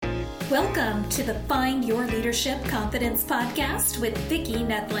Welcome to the Find Your Leadership Confidence podcast with Vicki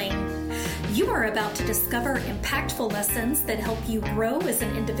Nedling. You are about to discover impactful lessons that help you grow as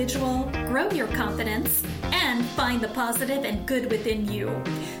an individual, grow your confidence, and find the positive and good within you,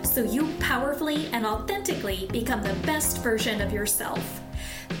 so you powerfully and authentically become the best version of yourself.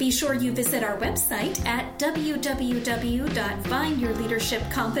 Be sure you visit our website at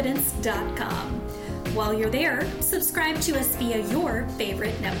www.findyourleadershipconfidence.com. While you're there, subscribe to us via your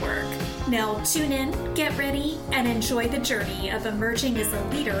favorite network. Now tune in, get ready, and enjoy the journey of emerging as a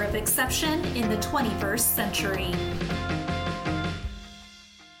leader of exception in the 21st century.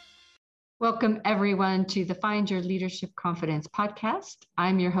 Welcome, everyone, to the Find Your Leadership Confidence podcast.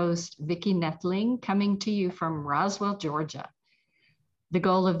 I'm your host, Vicki Nedling, coming to you from Roswell, Georgia. The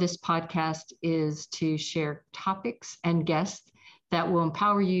goal of this podcast is to share topics and guests that will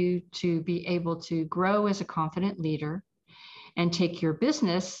empower you to be able to grow as a confident leader and take your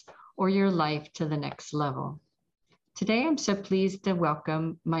business or your life to the next level. Today, I'm so pleased to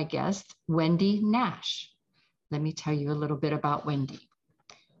welcome my guest, Wendy Nash. Let me tell you a little bit about Wendy.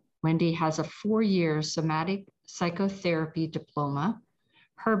 Wendy has a 4-year somatic psychotherapy diploma.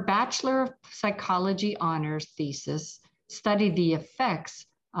 Her Bachelor of Psychology honors thesis studied the effects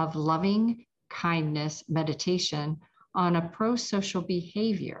of loving kindness meditation on a pro-social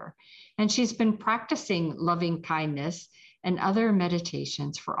behavior. And she's been practicing loving kindness and other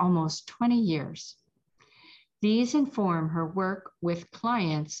meditations for almost 20 years. These inform her work with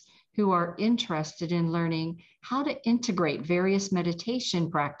clients who are interested in learning how to integrate various meditation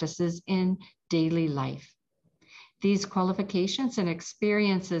practices in daily life. These qualifications and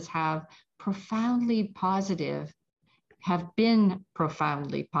experiences have been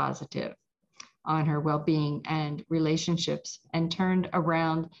profoundly positive on her well-being and relationships, and turned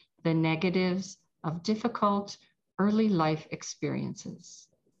around the negatives of difficult early life experiences.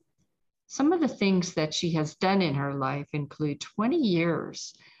 Some of the things that she has done in her life include 20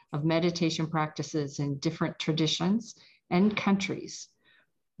 years of meditation practices in different traditions and countries,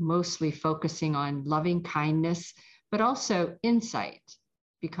 mostly focusing on loving kindness, but also insight,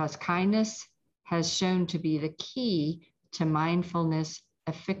 because kindness has shown to be the key to mindfulness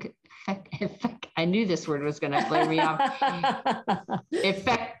I knew this word was going to throw me off.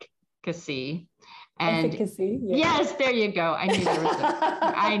 Efficacy. And efficacy, yeah. Yes, there you go. I knew there was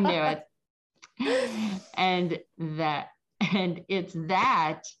I knew it. And it's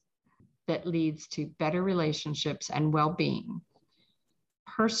that leads to better relationships and well-being.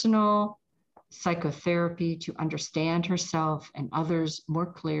 Personal psychotherapy to understand herself and others more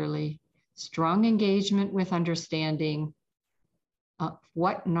clearly, strong engagement with understanding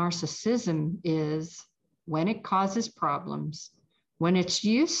what narcissism is, when it causes problems, when it's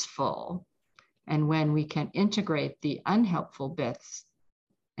useful, and when we can integrate the unhelpful bits,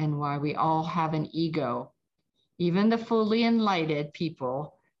 and why we all have an ego. Even the fully enlightened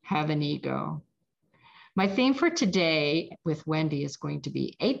people have an ego. My theme for today with Wendy is going to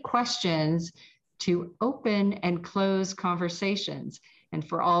be 8 questions to open and close conversations. And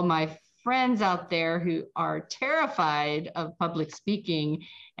for all my friends out there who are terrified of public speaking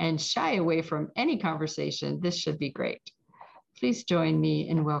and shy away from any conversation, this should be great. Please join me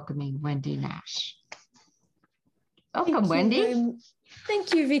in welcoming Wendy Nash. Welcome, Wendy.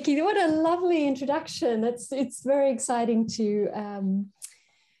 Thank you, Vicki. What a lovely introduction. It's very exciting to,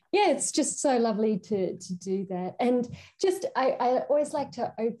 it's just so lovely to do that. And just, I always like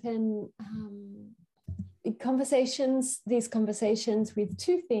to open these conversations with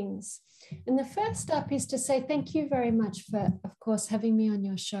 2 things. And the first up is to say thank you very much for, of course, having me on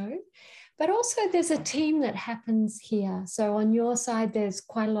your show. But also there's a team that happens here. So on your side, there's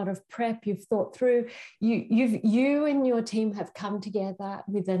quite a lot of prep you've thought through. You and your team have come together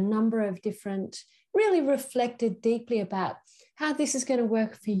with a number of different, really reflected deeply about how this is going to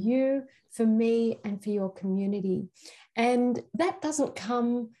work for you, for me, and for your community. And that doesn't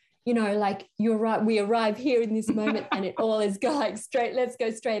come, like you're right, we arrive here in this moment and it all is going straight, let's go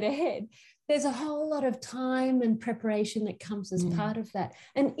straight ahead. There's a whole lot of time and preparation that comes as part of that.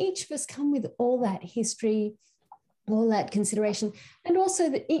 And each of us come with all that history, all that consideration, and also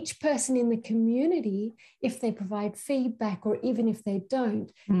that each person in the community, if they provide feedback or even if they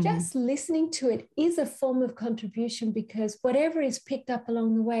don't, just listening to it is a form of contribution, because whatever is picked up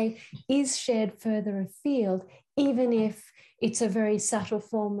along the way is shared further afield, even if it's a very subtle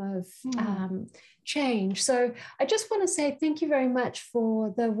form of change. So I just want to say thank you very much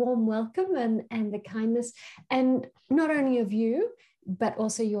for the warm welcome and the kindness, and not only of you, but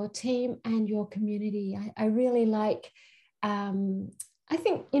also your team and your community. I really like I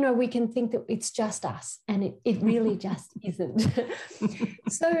think, we can think that it's just us, and it really just isn't.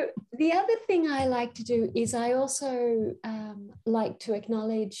 So the other thing I like to do is I also like to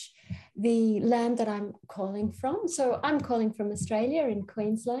acknowledge the land that I'm calling from. So I'm calling from Australia in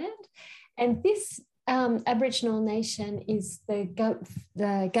Queensland, and this Aboriginal nation is the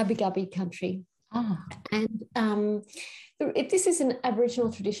Gubbi Gubbi country. And this is an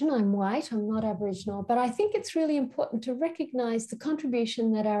Aboriginal tradition. I'm white, I'm not Aboriginal, but I think it's really important to recognize the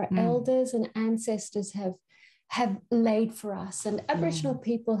contribution that our elders and ancestors have laid for us. And Aboriginal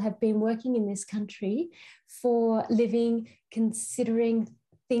people have been working in this country for living, considering,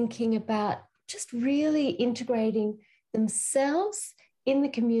 thinking about just really integrating themselves in the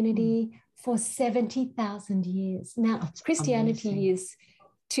community for 70,000 years. Now, that's Christianity amazing. Is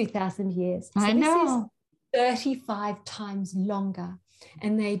 2,000 years. So I know. This is 35 times longer.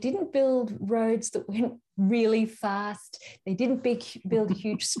 And they didn't build roads that went really fast. They didn't build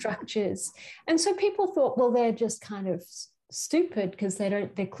huge structures. And so people thought, well, they're just kind of stupid because they're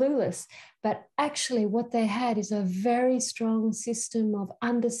clueless. But actually what they had is a very strong system of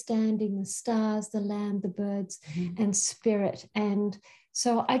understanding the stars, the land, the birds, and spirit. And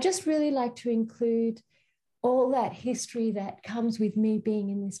so I just really like to include all that history that comes with me being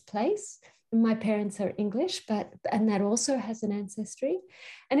in this place. My parents are English, and that also has an ancestry.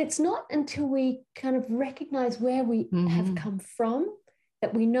 And it's not until we kind of recognize where we have come from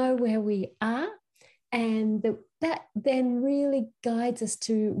that we know where we are, and that then really guides us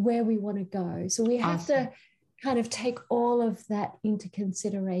to where we want to go. So we have to kind of take all of that into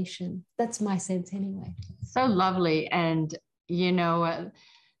consideration. That's my sense anyway. So lovely. And,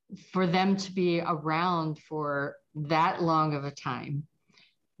 for them to be around for that long of a time,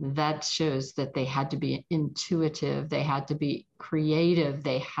 that shows that they had to be intuitive, they had to be creative,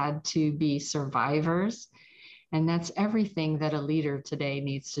 they had to be survivors. And that's everything that a leader today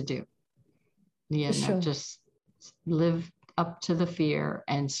needs to do. Sure. Just live up to the fear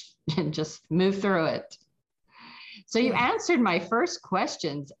and just move through it. So you answered my first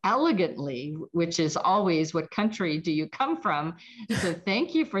questions elegantly, which is always, what country do you come from? So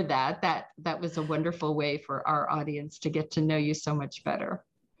thank you for that. That was a wonderful way for our audience to get to know you so much better.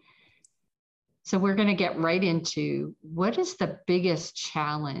 So we're going to get right into, what is the biggest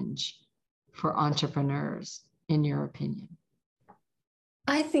challenge for entrepreneurs, in your opinion?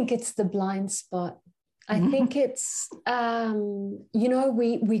 I think it's the blind spot. I think it's,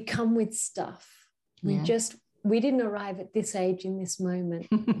 we come with stuff. We didn't arrive at this age in this moment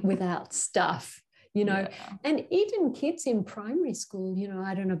without stuff, and even kids in primary school,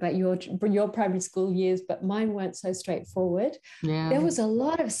 I don't know about your primary school years, but mine weren't so straightforward. Yeah. There was a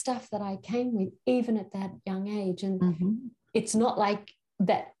lot of stuff that I came with even at that young age. And it's not like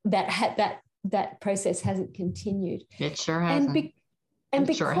that process hasn't continued. It sure hasn't. And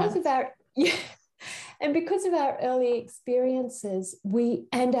because of our... Yeah. And because of our early experiences,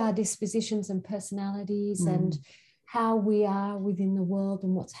 and our dispositions and personalities and how we are within the world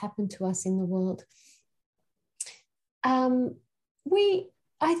and what's happened to us in the world, we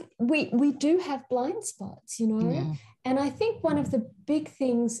do have blind spots, And I think one of the big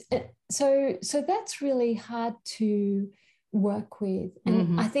things, so that's really hard to work with.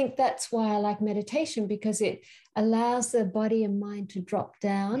 And I think that's why I like meditation, because it allows the body and mind to drop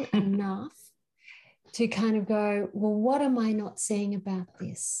down enough to kind of go, well, what am I not seeing about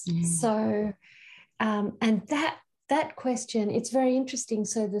this? So, and that question, it's very interesting.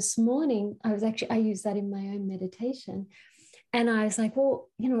 So this morning, I used that in my own meditation. And I was like, well,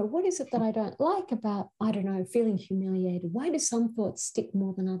 what is it that I don't like about, I don't know, feeling humiliated? Why do some thoughts stick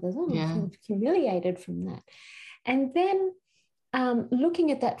more than others? I feel humiliated from that. And then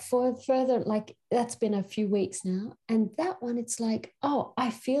looking at that further, like that's been a few weeks now. And that one, it's like, oh, I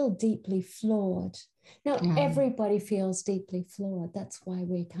feel deeply flawed. Now, everybody feels deeply flawed. That's why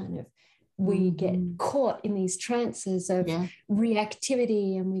we get caught in these trances of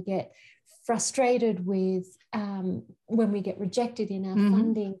reactivity, and we get frustrated with when we get rejected in our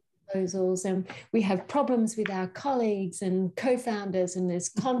funding proposals, and we have problems with our colleagues and co-founders, and there's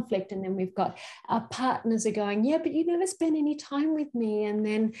conflict, and then we've got our partners are going, yeah, but you never spend any time with me, and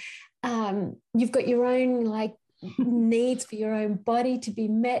then you've got your own needs for your own body to be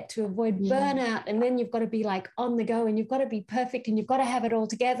met to avoid burnout, and then you've got to be on the go, and you've got to be perfect, and you've got to have it all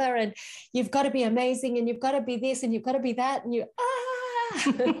together, and you've got to be amazing, and you've got to be this, and you've got to be that, and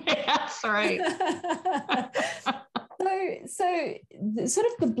that's right. So sort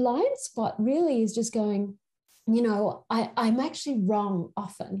of the blind spot really is just going, I'm actually wrong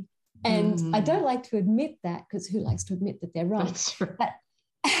often, and I don't like to admit that, because who likes to admit that they're wrong? That's true. But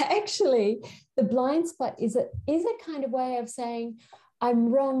actually, the blind spot is a kind of way of saying,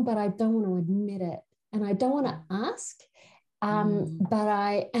 I'm wrong, but I don't want to admit it. And I don't want to ask, but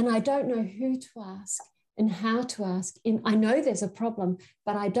I don't know who to ask and how to ask. I know there's a problem,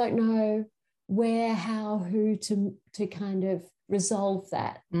 but I don't know where, how, who to kind of resolve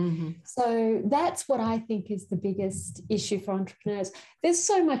that. So that's what I think is the biggest issue for entrepreneurs. There's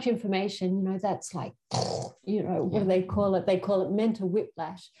so much information, that's like, what do they call it? They call it mental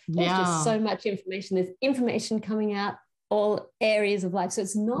whiplash. There's just so much information. There's information coming out all areas of life. So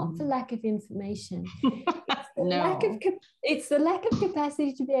it's not the lack of information. It's the lack of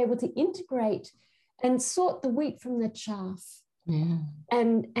capacity to be able to integrate and sort the wheat from the chaff. Yeah.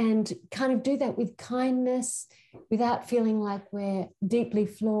 And kind of do that with kindness, without feeling like we're deeply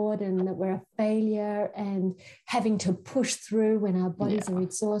flawed and that we're a failure and having to push through when our bodies are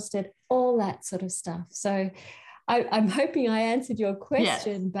exhausted, all that sort of stuff. So I'm hoping I answered your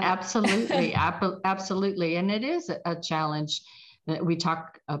question. Yes, absolutely. Absolutely. And it is a challenge. We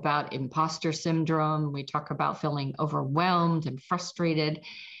talk about imposter syndrome. We talk about feeling overwhelmed and frustrated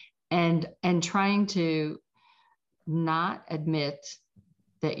and trying to not admit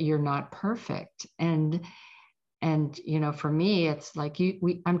that you're not perfect. And for me, it's like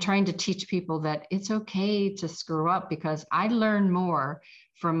I'm trying to teach people that it's okay to screw up, because I learn more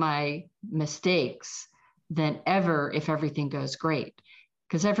from my mistakes than ever if everything goes great.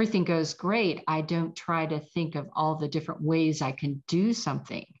 Because everything goes great, I don't try to think of all the different ways I can do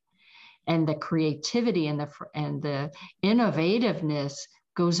something. And the creativity and the innovativeness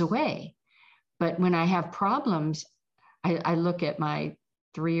goes away. But when I have problems, I look at my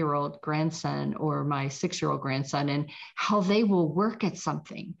 3-year-old grandson or my 6-year-old grandson and how they will work at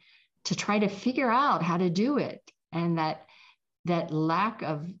something to try to figure out how to do it. And that lack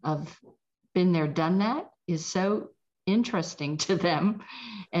of been there, done that is so interesting to them.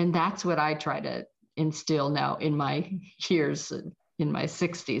 And that's what I try to instill now in my years, in my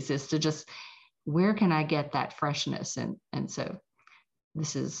 60s, is to just, where can I get that freshness? And so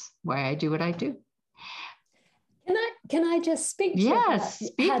this is why I do what I do. Can I just speak to you about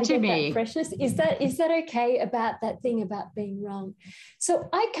how to get that freshness? Is that okay about that thing about being wrong? So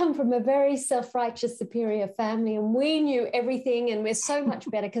I come from a very self-righteous, superior family, and we knew everything, and we're so much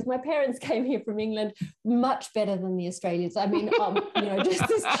better because my parents came here from England much better than the Australians. I mean, just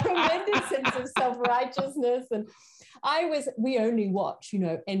this tremendous sense of self-righteousness. And we only watch,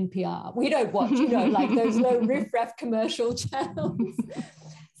 NPR. We don't watch, like those low riff-raff commercial channels.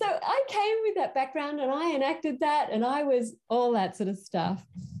 So I came with that background and I enacted that, and I was all that sort of stuff.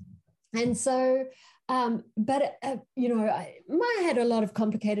 And so, I had a lot of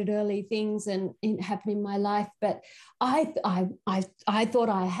complicated early things and happen in my life, but I thought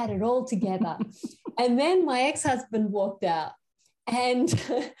I had it all together. And then my ex-husband walked out, and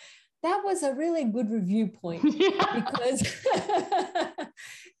that was a really good review point because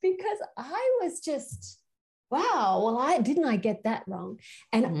I was just, wow, well, didn't I get that wrong?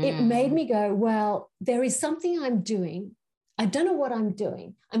 And it made me go, well, there is something I'm doing. I don't know what I'm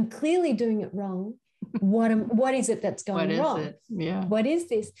doing. I'm clearly doing it wrong. What is it that's going wrong? What is it? Yeah. What is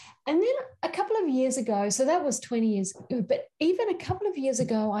this? And then a couple of years ago, so that was 20 years ago, but even a couple of years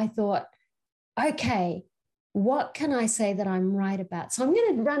ago, I thought, okay, what can I say that I'm right about? So I'm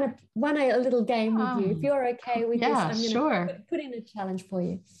going to run a little game with you. If you're okay with this, I'm going to put in a challenge for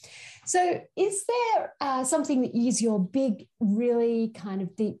you. So is there something that is your big, really kind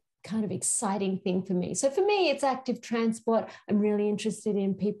of deep, kind of exciting thing for me? So for me, it's active transport. I'm really interested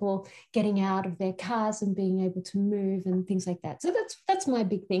in people getting out of their cars and being able to move and things like that. So that's my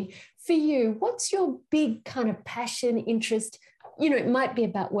big thing. For you, what's your big kind of passion, interest? It might be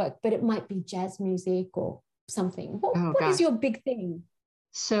about work, but it might be jazz music or something. What is your big thing?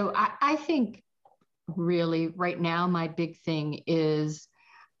 So I think really right now, my big thing is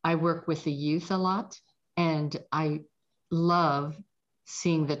I work with the youth a lot, and I love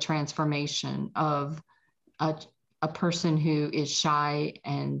seeing the transformation of a person who is shy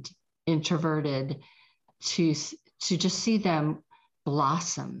and introverted to just see them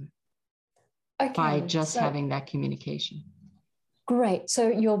blossom by just having that communication. Great. So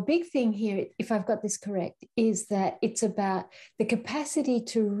your big thing here, if I've got this correct, is that it's about the capacity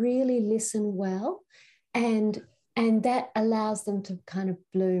to really listen well, and that allows them to kind of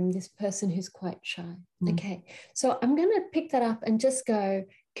bloom, this person who's quite shy. Okay. So I'm going to pick that up and just go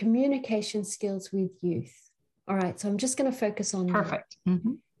communication skills with youth. All right. So I'm just going to focus on Perfect. that.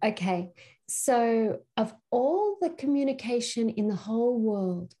 Mm-hmm. Okay. So of all the communication in the whole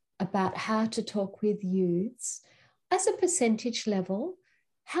world about how to talk with youths, as a percentage level,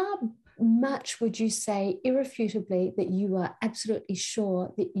 how much would you say irrefutably that you are absolutely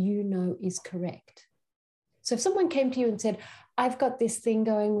sure that is correct? So if someone came to you and said, I've got this thing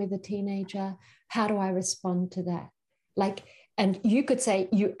going with a teenager. How do I respond to that? Like, and you could say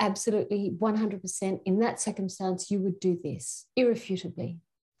you absolutely 100% in that circumstance, you would do this irrefutably.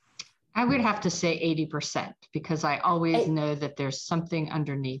 I would have to say 80% because I always know that there's something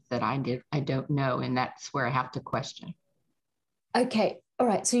underneath that I don't know. And that's where I have to question. Okay. All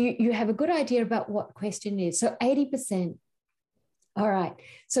right. So you have a good idea about what question is. So 80%. All right.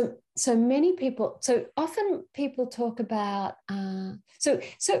 So many people, so often people talk about, so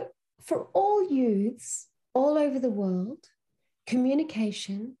for all youths all over the world,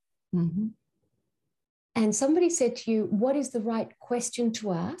 communication, mm-hmm. and somebody said to you, what is the right question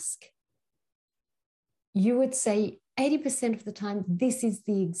to ask? You would say 80% of the time, this is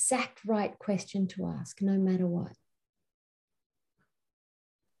the exact right question to ask, no matter what.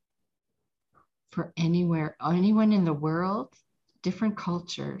 For anyone in the world, different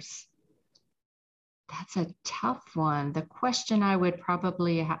cultures. That's a tough one. The question I would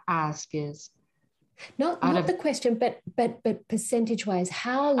probably ask is, not the question, but percentage-wise,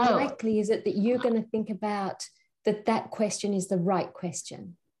 how likely is it that you're going to think about that question is the right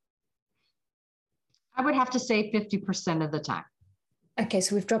question? I would have to say 50% of the time. Okay,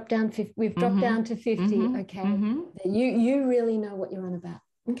 so we've dropped down. We've dropped mm-hmm. down to 50. Mm-hmm. Okay, mm-hmm. You really know what you're on about.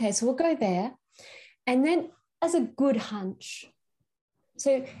 Okay, so we'll go there, and then as a good hunch.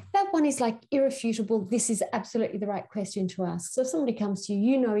 So that one is like irrefutable. This is absolutely the right question to ask. So if somebody comes to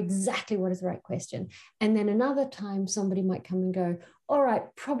you, you know exactly what is the right question. And then another time somebody might come and go, all right,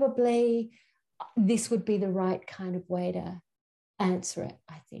 probably this would be the right kind of way to answer it,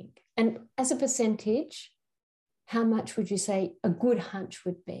 I think. And as a percentage, how much would you say a good hunch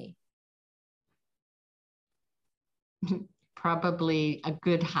would be? Probably a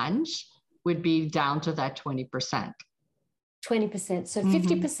good hunch would be down to that 20%. 20%. So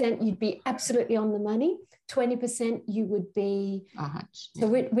 50% you'd be absolutely on the money. 20% you would be a hunch. So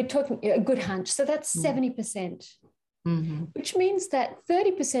we're talking a good hunch. So that's 70%, which means that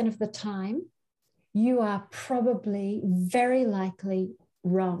 30% of the time you are probably very likely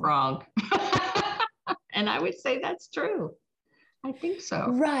wrong. And I would say that's true. I think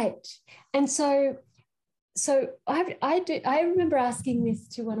so. Right. And so I remember asking this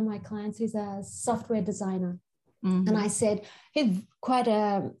to one of my clients who's a software designer. And I said, he's quite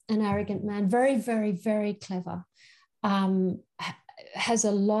an arrogant man, very, very, very clever, has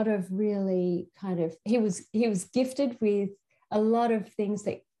a lot of really kind of, he was gifted with a lot of things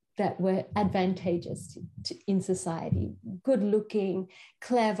that were advantageous in society, good looking,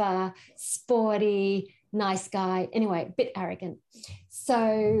 clever, sporty, nice guy, anyway, a bit arrogant.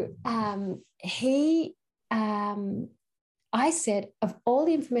 So I said, of all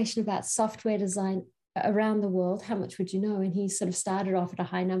the information about software design around the world, how much would you know? And he sort of started off at a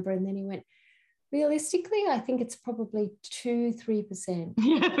high number, and then he went, realistically, I think it's probably 2-3%.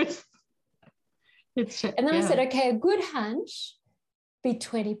 Yes. And then I said, okay, a good hunch be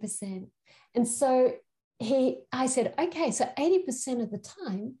 20%. And so I said, okay, so 80% of the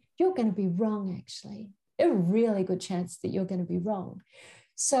time you're going to be wrong, actually. A really good chance that you're going to be wrong.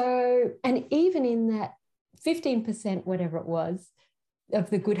 So, and even in that 15%, whatever it was, of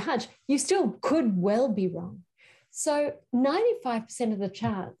the good hunch, you still could well be wrong. So 95% of the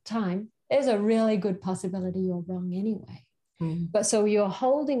time, there's a really good possibility you're wrong anyway. But so you're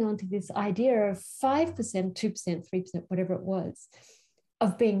holding on to this idea of 5%, 2%, 3%, whatever it was,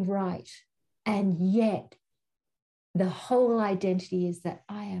 of being right. And yet the whole identity is that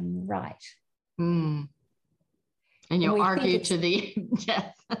I am right. And you'll argue to the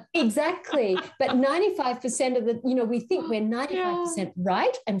death. Exactly. But 95% of we think we're 95%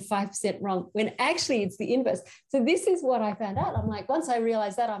 right and 5% wrong, when actually it's the inverse. So this is what I found out. I'm like, once I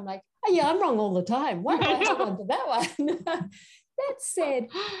realized that, I'm like, oh yeah, I'm wrong all the time. Why do I hold on to that one? That said,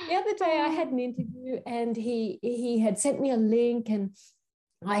 the other day I had an interview, and he had sent me a link, and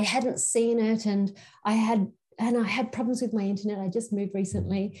I hadn't seen it, and I had problems with my internet. I just moved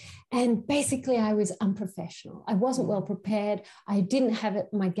recently. And basically I was unprofessional. I wasn't well prepared. I didn't have it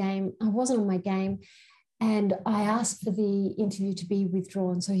in my game. I wasn't on my game. And I asked for the interview to be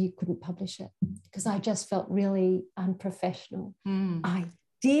withdrawn so he couldn't publish it, because I just felt really unprofessional. I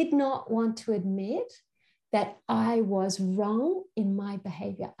did not want to admit that I was wrong in my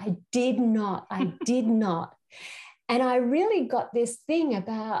behavior. I did not. And I really got this thing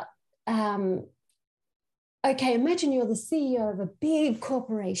about, okay, imagine you're the CEO of a big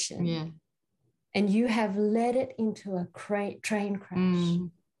corporation, and you have led it into a train crash.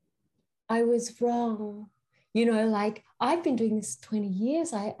 I was wrong. Like, I've been doing this 20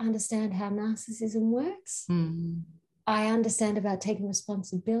 years. I understand how narcissism works. I understand about taking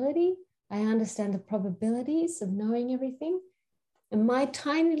responsibility. I understand the probabilities of knowing everything. And my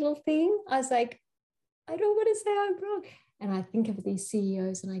tiny little thing, I was like, I don't want to say I'm wrong. And I think of these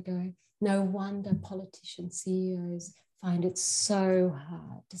CEOs and I go, no wonder politicians, CEOs find it so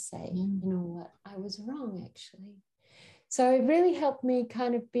hard to say, you know what, I was wrong actually. So it really helped me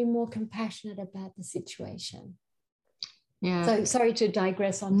kind of be more compassionate about the situation. Yeah. So sorry to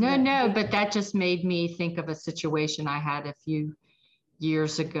digress on. No, but that just made me think of a situation I had a few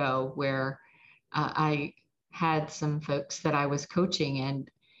years ago where I had some folks that I was coaching, and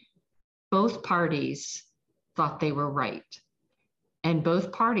both parties thought they were right. And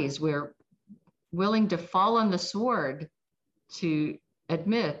both parties were willing to fall on the sword to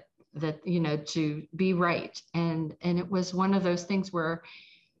admit that, to be right. And it was one of those things where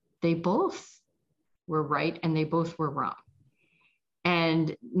they both were right and they both were wrong.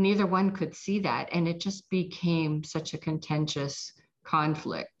 And neither one could see that. And it just became such a contentious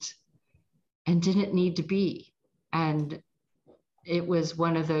conflict and didn't need to be. And it was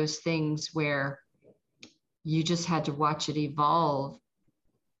one of those things where you just had to watch it evolve,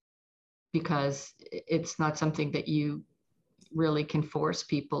 because it's not something that you really can force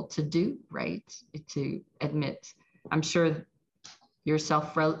people to do, right? To admit. I'm sure your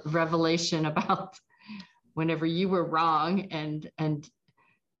self-revelation about whenever you were wrong and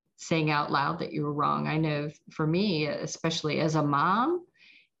saying out loud that you were wrong. I know for me, especially as a mom,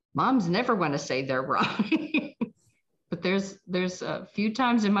 moms never want to say they're wrong. But there's a few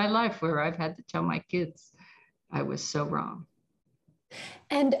times in my life where I've had to tell my kids I was so wrong.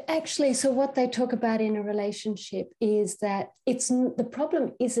 And actually, so what they talk about in a relationship is that the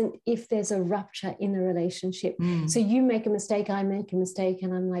problem isn't if there's a rupture in the relationship. So you make a mistake, I make a mistake,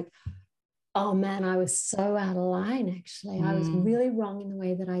 and I'm like, oh man, I was so out of line, actually. I was really wrong in the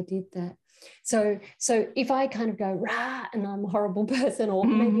way that I did that. So if I kind of go, rah, and I'm a horrible person, or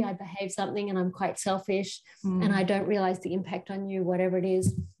maybe I behave something and I'm quite selfish and I don't realize the impact on you, whatever it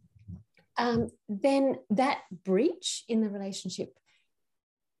is, then that breach in the relationship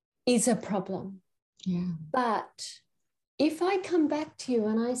is a problem. Yeah. But if I come back to you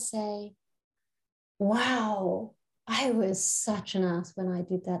and I say, wow, I was such an ass when I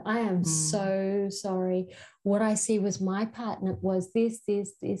did that. I am so sorry. What I see was my partner was this.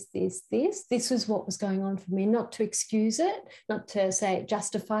 This was what was going on for me, not to excuse it, not to say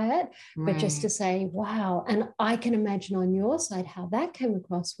justify it, but just to say, wow. And I can imagine on your side how that came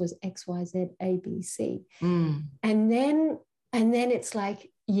across was X, Y, Z, A, B, C. And then it's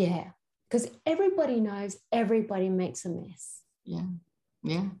like, yeah, because everybody knows everybody makes a mess. Yeah.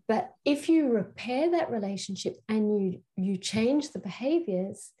 Yeah. But if you repair that relationship and you change the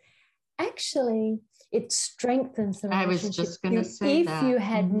behaviors, actually it strengthens the relationship. I was just going to say that. If you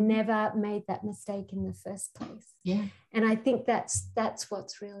had never made that mistake in the first place. Yeah. And I think that's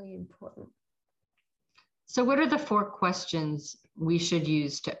what's really important. So what are the 4 questions we should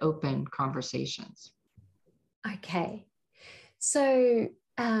use to open conversations? Okay. So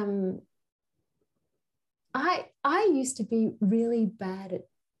I used to be really bad at,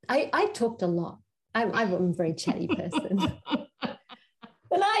 I talked a lot. I'm a very chatty person.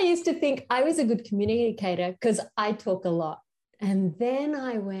 But I used to think I was a good communicator because I talk a lot. And then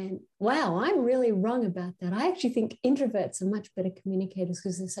I went, wow, I'm really wrong about that. I actually think introverts are much better communicators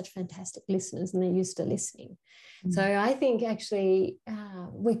because they're such fantastic listeners and they're used to listening. So I think actually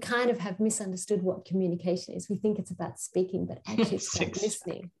we kind of have misunderstood what communication is. We think it's about speaking, but actually it's about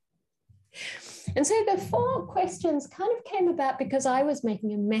listening. And so the 4 questions kind of came about because I was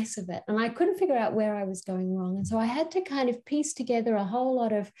making a mess of it and I couldn't figure out where I was going wrong. And so I had to kind of piece together a whole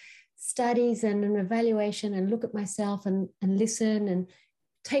lot of studies and an evaluation and look at myself and listen and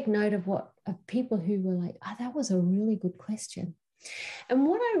take note of people who were like, oh, that was a really good question. And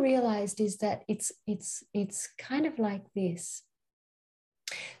what I realized is that it's kind of like this.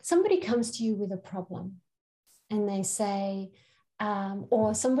 Somebody comes to you with a problem and they say,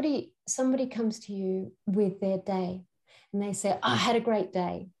 or somebody comes to you with their day and they say, oh, I had a great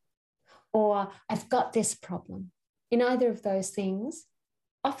day, or I've got this problem. In either of those things,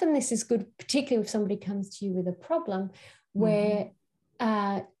 often this is good, particularly if somebody comes to you with a problem where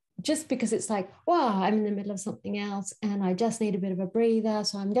just because it's like, wow, I'm in the middle of something else and I just need a bit of a breather.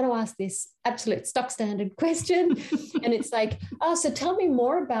 So I'm going to ask this absolute stock standard question. And it's like, oh, so tell me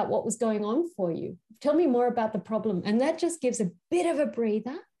more about what was going on for you. Tell me more about the problem. And that just gives a bit of a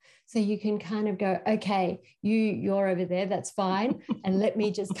breather. So you can kind of go, okay, you're over there, that's fine. And let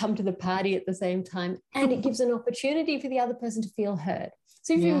me just come to the party at the same time. And it gives an opportunity for the other person to feel heard.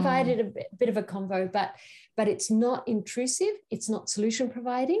 So you've invited a bit of a convo, but it's not intrusive, it's not solution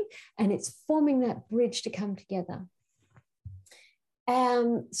providing, and it's forming that bridge to come together.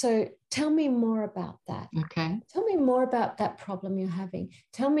 So tell me more about that. Okay. Tell me more about that problem you're having.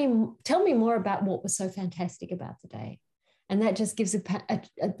 Tell me more about what was so fantastic about the day. And that just gives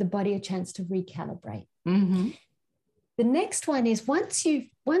the body a chance to recalibrate. Mm-hmm. The next one is once this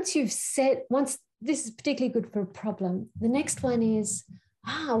is particularly good for a problem, the next one is,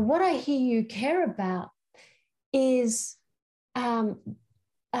 what I hear you care about is trying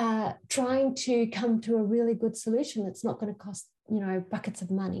to come to a really good solution that's not going to cost, buckets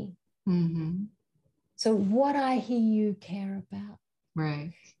of money. Mm-hmm. So what I hear you care about.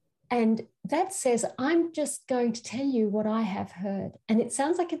 Right. And that says, I'm just going to tell you what I have heard. And it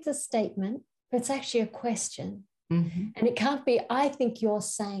sounds like it's a statement, but it's actually a question. Mm-hmm. And it can't be, I think you're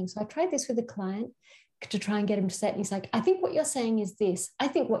saying. So I tried this with a client to try and get him to say it. And he's like, I think what you're saying is this. I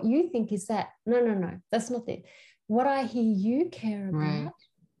think what you think is that. No, that's not it. What I hear you care about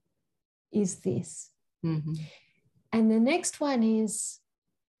is this. Mm-hmm. And the next one is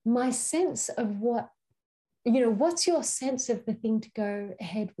my sense of what's your sense of the thing to go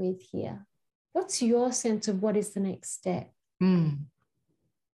ahead with here? What's your sense of what is the next step? Mm.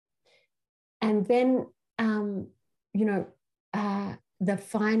 And then,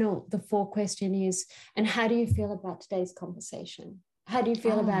 the fourth question is, and how do you feel about today's conversation? How do you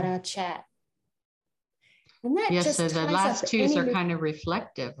feel about our chat? And that just so the last two are any... kind of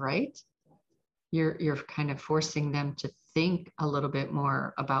reflective, right? You're kind of forcing them to think a little bit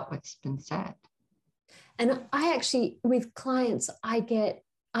more about what's been said. And I actually, with clients,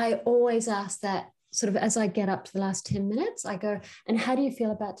 I always ask that sort of as I get up to the last 10 minutes, I go, and how do you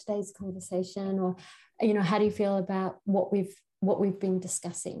feel about today's conversation? Or, how do you feel about what we've been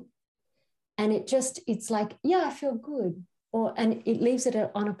discussing? And it's like, yeah, I feel good. And it leaves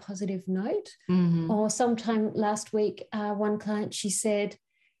it on a positive note. Mm-hmm. Or sometime last week, one client, she said,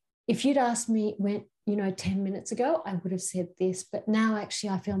 if you'd asked me 10 minutes ago, I would have said this, but now actually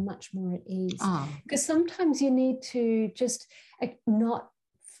I feel much more at ease. Because sometimes you need to just not,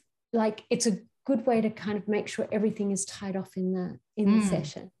 like, it's a good way to kind of make sure everything is tied off in the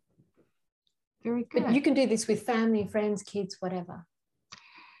session. Very good. But you can do this with family, friends, kids, whatever.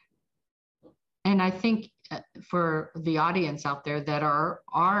 And I think for the audience out there that are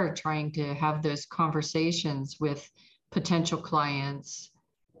trying to have those conversations with potential clients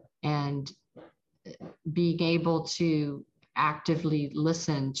and being able to actively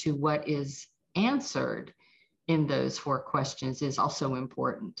listen to what is answered in those 4 questions is also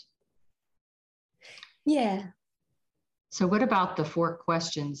important. Yeah. So what about the 4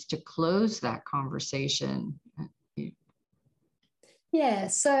 questions to close that conversation? Yeah,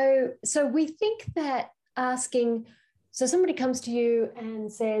 so we think that asking, so somebody comes to you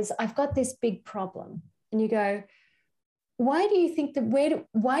and says, I've got this big problem. And you go, why do you think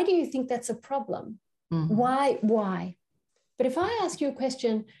that's a problem? Mm-hmm. Why? But if I ask you a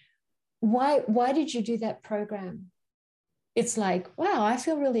question, why did you do that program? It's like, wow, I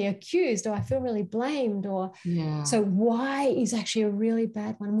feel really accused, or I feel really blamed, or so why is actually a really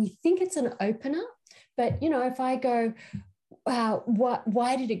bad one. We think it's an opener, but if I go,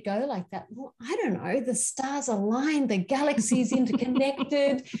 why did it go like that? Well, I don't know. The stars aligned, the galaxies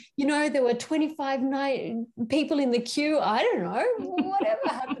interconnected. There were 25 people in the queue. I don't know. Whatever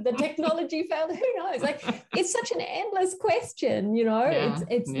happened, the technology failed. Who knows? Like, it's such an endless question.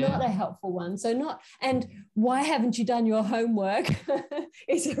 It's not a helpful one. And why haven't you done your homework?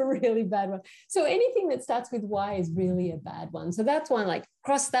 Is a really bad one. So anything that starts with why is really a bad one. So that's one. Like,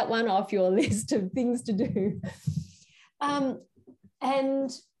 cross that one off your list of things to do. I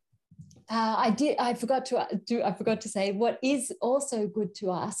forgot to say, what is also good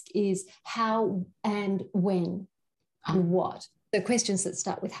to ask is how and when and what. The questions that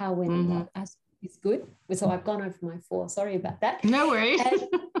start with how, when, and what is good. So I've gone over my 4. Sorry about that. No worries.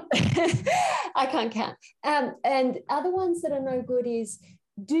 I can't count. And other ones that are no good is,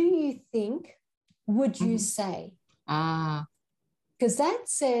 do you think, would you say? Because that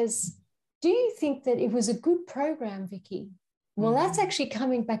says, do you think that it was a good program, Vicky? Well, that's actually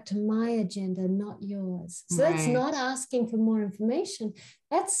coming back to my agenda, not yours. So that's not asking for more information.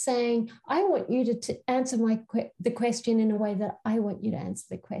 That's saying, I want you to answer the question in a way that I want you to answer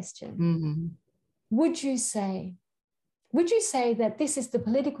the question. Mm-hmm. Would you say that this is the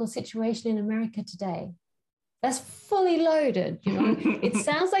political situation in America today? That's fully loaded. It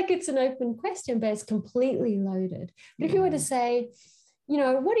sounds like it's an open question, but it's completely loaded. But if you were to say,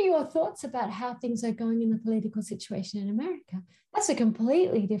 what are your thoughts about how things are going in the political situation in America? That's a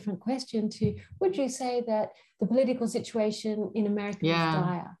completely different question to, would you say that the political situation in America is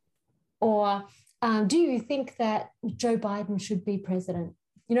dire? Or do you think that Joe Biden should be president?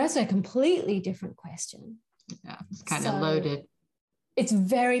 It's a completely different question. Yeah, it's kind of loaded. It's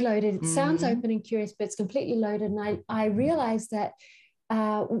very loaded. It sounds open and curious, but it's completely loaded. And I realized that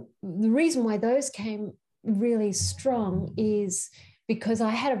the reason why those came really strong is because I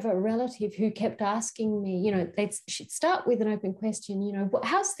had a relative who kept asking me, she'd start with an open question,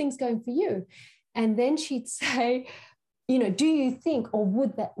 how's things going for you? And then she'd say, do you think, or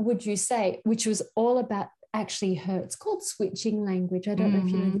would you say, which was all about actually her, it's called switching language. I don't know if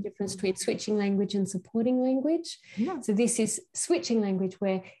you know the difference between switching language and supporting language. Yeah. So this is switching language,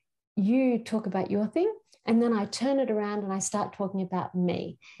 where you talk about your thing and then I turn it around and I start talking about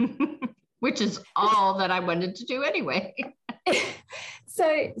me. Which is all that I wanted to do anyway.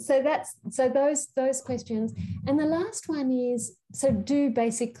 So those questions. And the last one is, so do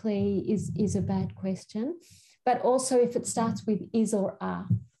basically is a bad question, but also if it starts with is or are,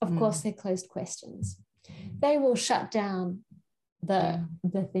 of course they're closed questions. They will shut down the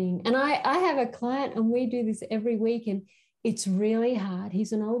thing. And I have a client and we do this every week, and it's really hard.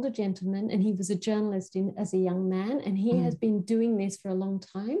 He's an older gentleman and he was a journalist as a young man, and he has been doing this for a long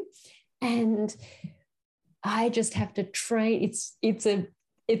time. And I just have to train. It's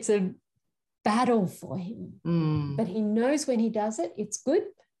a battle for him, but he knows when he does it, it's good.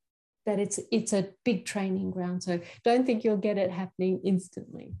 But it's a big training ground. So don't think you'll get it happening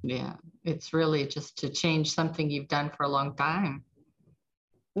instantly. Yeah, it's really just to change something you've done for a long time.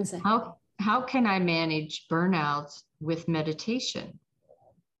 Exactly. How can I manage burnouts with meditation?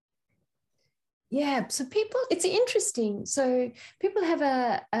 Yeah, so it's interesting. So people have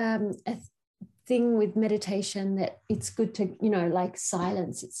a thing with meditation that it's good to, like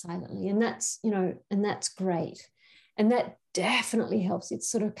silence it silently. And that's, and that's great. And that definitely helps. It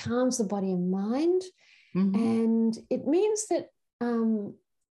sort of calms the body and mind. And it means that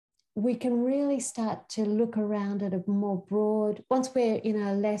we can really start to look around at a more broad, once we're in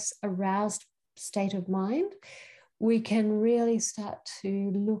a less aroused state of mind, we can really start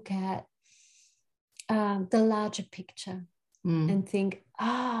to look at the larger picture and think,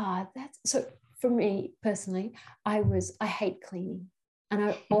 that's, so for me personally, I hate cleaning. And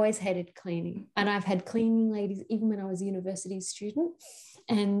I always hated cleaning. And I've had cleaning ladies, even when I was a university student,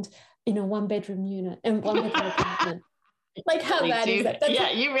 and in a one-bedroom unit and one-bedroom apartment. Like, how bad is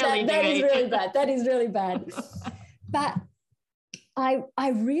that? You really do. That is really bad. That is really bad. But I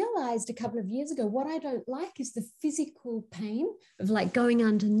realized a couple of years ago, what I don't like is the physical pain of like going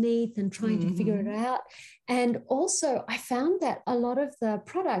underneath and trying to figure it out. And also I found that a lot of the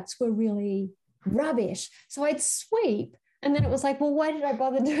products were really rubbish. So I'd sweep, and then it was like, well, why did I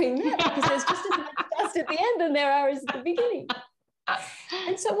bother doing that? Because there's just as much dust at the end and there are as at the beginning.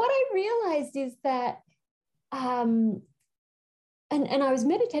 And so what I realized is that, and I was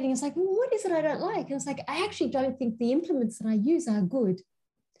meditating, it's like, well, what is it I don't like? And it's like, I actually don't think the implements that I use are good.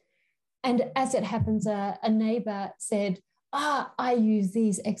 And as it happens, a neighbor said, I use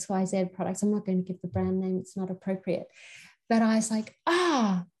these XYZ products. I'm not going to give the brand name, it's not appropriate. But I was like,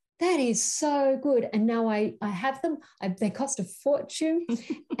 that is so good. And now I have them. They cost a fortune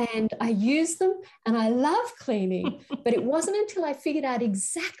and I use them and I love cleaning. But it wasn't until I figured out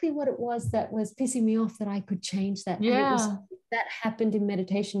exactly what it was that was pissing me off that I could change that. Yeah. And that happened in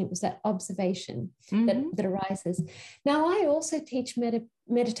meditation. It was that observation that arises. Now, I also teach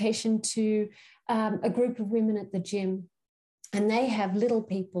meditation to a group of women at the gym. And they have little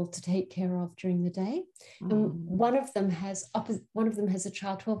people to take care of during the day. And one of them has a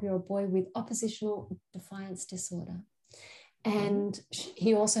child, 12-year-old boy with oppositional defiance disorder. And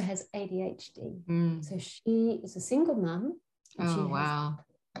he also has ADHD. So she is a single mum. Wow.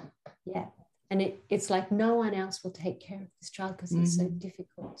 Yeah. And it's like no one else will take care of this child because he's so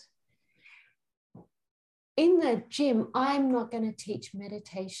difficult. In the gym, I'm not going to teach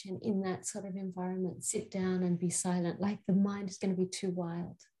meditation in that sort of environment. Sit down and be silent, like the mind is going to be too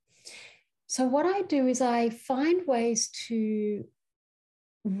wild. So what I do is I find ways to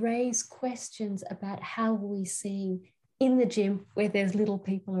raise questions about how we're seeing in the gym where there's little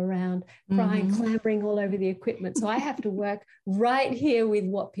people around crying, clambering all over the equipment. So I have to work right here with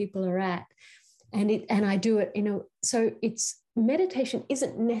what people are at. And I do it, so it's meditation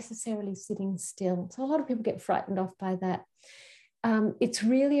isn't necessarily sitting still. So a lot of people get frightened off by that. It's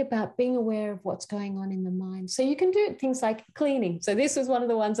really about being aware of what's going on in the mind. So you can do things like cleaning. So this was one of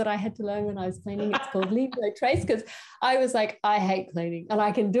the ones that I had to learn when I was cleaning. It's called Leave No Trace, because I was like, I hate cleaning and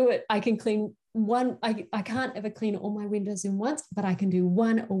I can do it. I can clean one. I can't ever clean all my windows in once, but I can do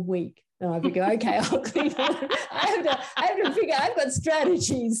one a week. And I figure, okay, I'll clean one. I have to figure, I've got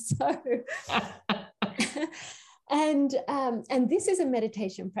strategies. So And this is a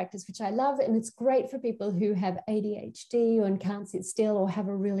meditation practice, which I love. And it's great for people who have ADHD and can't sit still or have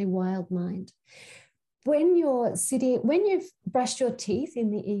a really wild mind. when you've brushed your teeth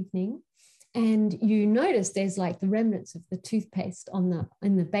in the evening and you notice there's like the remnants of the toothpaste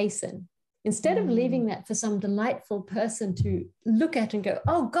in the basin, instead of leaving that for some delightful person to look at and go,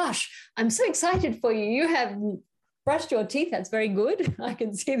 oh gosh, I'm so excited for you. You have brushed your teeth. That's very good. I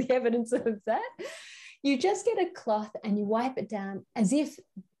can see the evidence of that. You just get a cloth and you wipe it down as if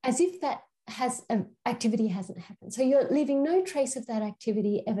that activity hasn't happened. So you're leaving no trace of that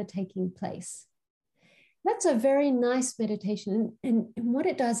activity ever taking place. That's a very nice meditation. And what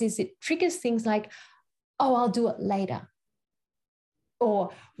it does is it triggers things like, oh, I'll do it later.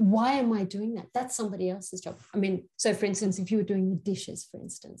 Or why am I doing that? That's somebody else's job. I mean, so for instance, if you were doing the dishes, for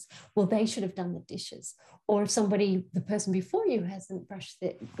instance, well, they should have done the dishes. Or if the person before you hasn't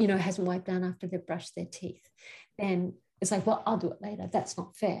hasn't wiped down after they've brushed their teeth, then it's like, well, I'll do it later. That's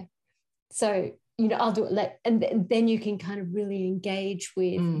not fair. So, I'll do it later. And then you can kind of really engage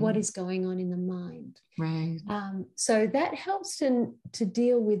with what is going on in the mind. Right. So that helps to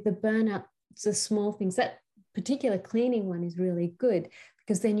deal with the burnout, the small things. That particular cleaning one is really good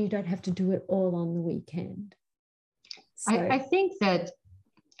because then you don't have to do it all on the weekend. So, I think that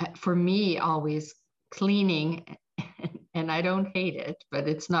for me, always cleaning, and I don't hate it, but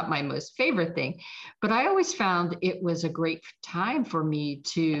it's not my most favorite thing. But I always found it was a great time for me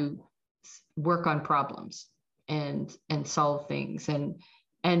to work on problems and solve things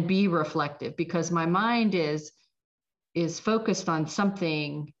and be reflective, because my mind is focused on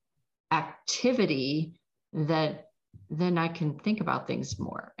something, activity, that then I can think about things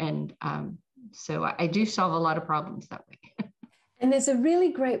more. And so I do solve a lot of problems that way. And there's a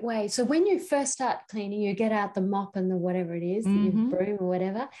really great way. So when you first start cleaning, you get out the mop and the whatever it is, the broom or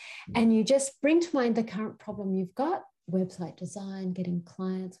whatever, and you just bring to mind the current problem you've got, website design, getting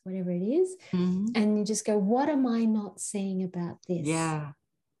clients, whatever it is. And you just go, what am I not seeing about this? Yeah.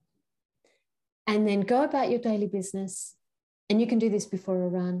 And then go about your daily business. And you can do this before a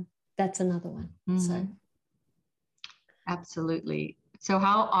run. That's another one. So absolutely. So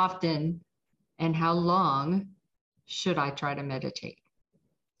how often and how long should I try to meditate?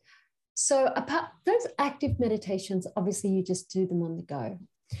 So apart those active meditations, obviously you just do them on the go.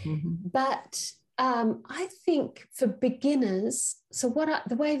 But I think for beginners, so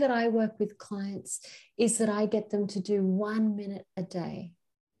the way that I work with clients is that I get them to do 1 minute a day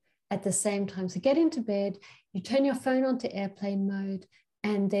at the same time. So get into bed, you turn your phone onto airplane mode,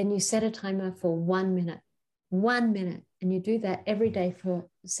 and then you set a timer for 1 minute. 1 minute. And you do that every day for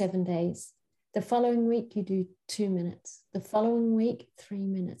 7 days. The following week, you do 2 minutes. The following week, 3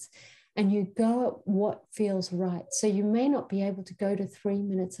 minutes. And you go at what feels right. So you may not be able to go to 3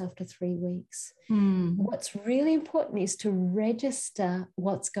 minutes after 3 weeks. What's really important is to register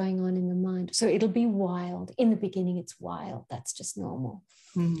what's going on in the mind. So it'll be wild. In the beginning, it's wild. That's just normal.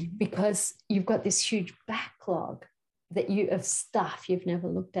 Because you've got this huge backlog of stuff you've never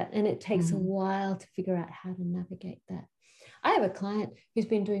looked at. And it takes a while to figure out how to navigate that. I have a client who's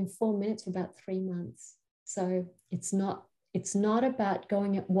been doing 4 minutes for about 3 months. So it's not about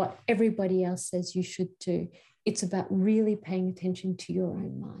going at what everybody else says you should do. It's about really paying attention to your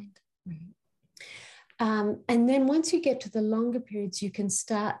own mind. And then once you get to the longer periods, you can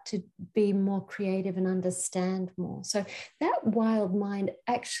start to be more creative and understand more. So that wild mind,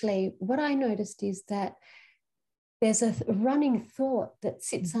 actually, what I noticed is that there's a running thought that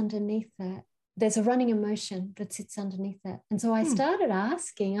sits underneath that. There's a running emotion that sits underneath that. And so I started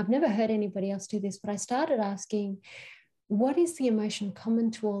asking, I've never heard anybody else do this, but I started asking, what is the emotion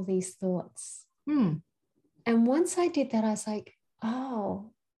common to all these thoughts? And once I did that, I was like,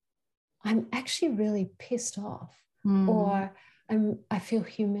 oh, I'm actually really pissed off, or I feel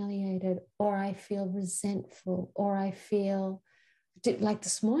humiliated, or I feel resentful, or I feel like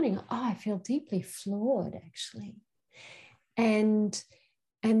this morning, I feel deeply flawed, actually. And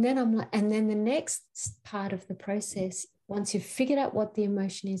then I'm like, and then the next part of the process, once you've figured out what the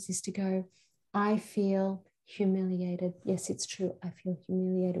emotion is to go, I feel humiliated. Yes, it's true. I feel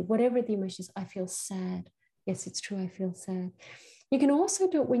humiliated. Whatever the emotion is, I feel sad. Yes, it's true. I feel sad. You can also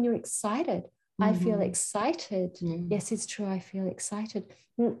do it when you're excited. I feel excited. Yes, it's true. I feel excited.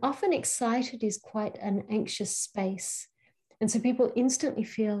 And often excited is quite an anxious space. And so people instantly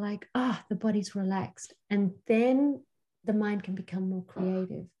feel like, the body's relaxed. And then the mind can become more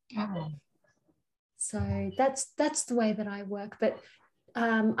creative. So that's the way that I work. But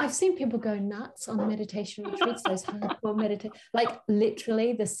I've seen people go nuts on meditation retreats, those hardcore meditation. Like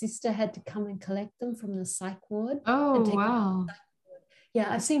literally the sister had to come and collect them from the psych ward. Oh, wow. Yeah,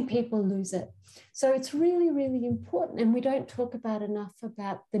 I've seen people lose it. So it's really, really important. And we don't talk about enough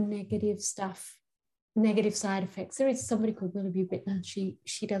about the negative stuff, negative side effects. There is somebody called Willoughby Bittner.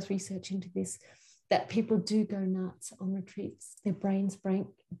 She does research into this. that people do go nuts on retreats. Their brains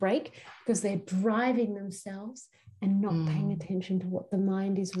break because they're driving themselves and not paying attention to what the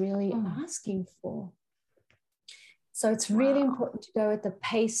mind is really asking for. So it's really important to go at the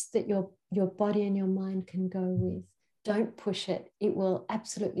pace that your body and your mind can go with. Don't push it. It will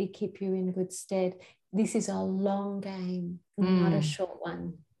absolutely keep you in good stead. This is a long game, not a short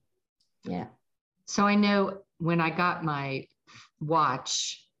one. Yeah. So I know when I got my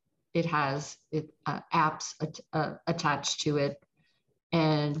watch, it has apps attached to it.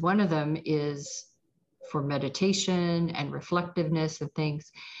 And one of them is for meditation and reflectiveness and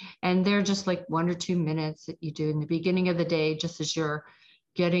things. And they're just like 1 or 2 minutes that you do in the beginning of the day, just as you're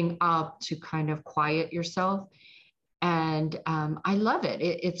getting up to kind of quiet yourself. And I love it.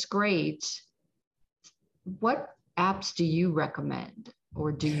 It's great. What apps do you recommend,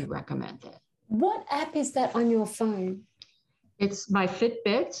 or do you recommend it? What app is that on your phone? It's my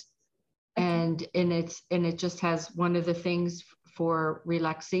Fitbit, and it just has one of the things for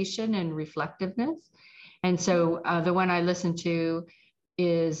relaxation and reflectiveness. And so the one I listen to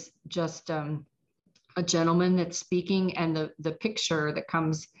is just a gentleman that's speaking, and the picture that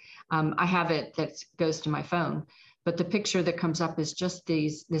comes, I have it that goes to my phone, but the picture that comes up is just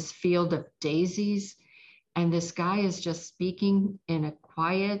this field of daisies, and this guy is just speaking in a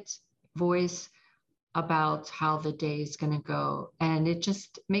quiet voice about how the day is going to go, and it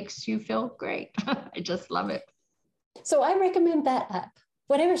just makes you feel great. I just love it. So I recommend that app.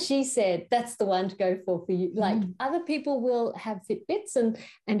 Whatever she said, that's the one to go for you. Like other people will have Fitbits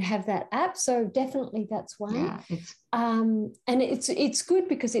and have that app, so definitely that's one. Yeah, and it's good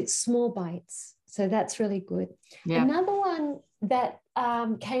because it's small bites, so that's really good. Yeah. Another one that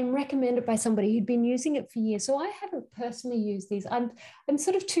came recommended by somebody who'd been using it for years. So I haven't personally used these. I'm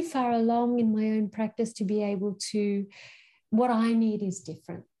sort of too far along in my own practice to be able to. What I need is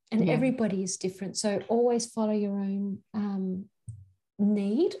different, and everybody is different. So always follow your own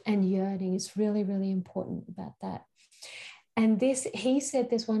need and yearning is really, really important about that. And he said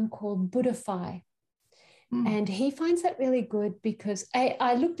there's one called Buddhify, and he finds that really good because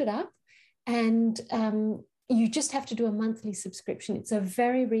I looked it up, and you just have to do a monthly subscription. It's a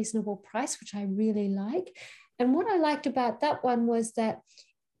very reasonable price, which I really like. And what I liked about that one was that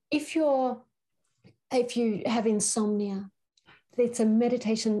if you have insomnia, it's a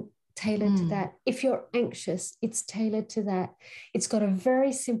meditation tailored to that. If you're anxious, it's tailored to that. It's got a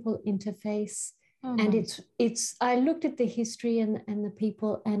very simple interface. And it's I looked at the history and the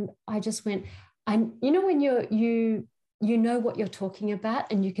people, and I just went, when you know what you're talking about,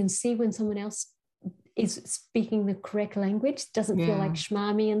 and you can see when someone else is speaking the correct language, doesn't feel like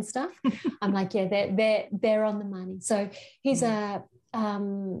schmarmy and stuff. I'm like, they're on the money. So he's a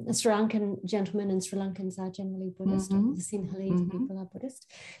Sri Lankan gentleman, and Sri Lankans are generally Buddhist. The Sinhalese people are Buddhist.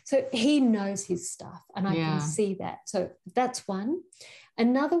 So he knows his stuff, and I can see that. So that's one.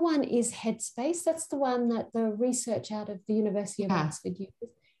 Another one is Headspace. That's the one that the research out of the University of Oxford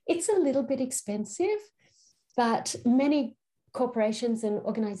uses. It's a little bit expensive, but many corporations and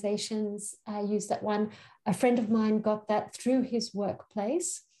organizations use that one. A friend of mine got that through his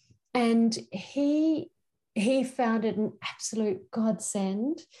workplace, and he found it an absolute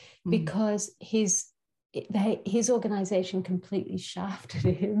godsend because his organization completely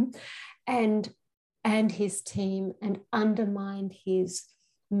shafted him and his team and undermined his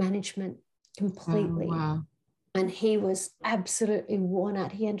management completely. Oh, wow. And he was absolutely worn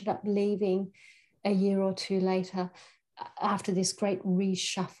out. He ended up leaving a year or two later after this great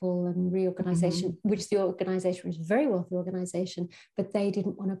reshuffle and reorganization, which the organization was a very wealthy organization, but they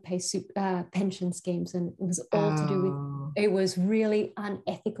didn't want to pay pension schemes, and it was all to do with, it was really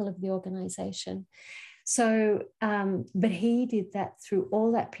unethical of the organization. So, but he did that through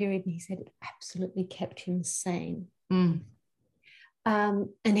all that period, and he said it absolutely kept him sane. And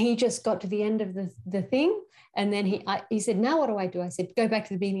he just got to the end of the thing, and then he said, now what do I do? I said, go back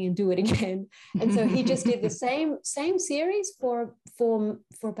to the beginning and do it again. And so he just did the same series for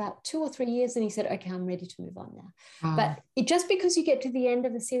about 2 or 3 years, and he said, okay, I'm ready to move on now. But just because you get to the end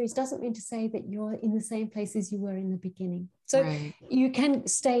of the series doesn't mean to say that you're in the same place as you were in the beginning. So you can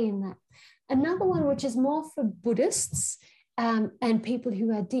stay in that. Another one, which is more for Buddhists, and people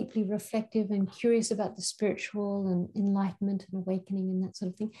who are deeply reflective and curious about the spiritual and enlightenment and awakening and that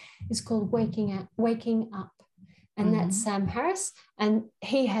sort of thing, is called Waking Up. And that's Sam Harris. And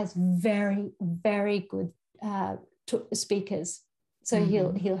he has very, very good speakers. So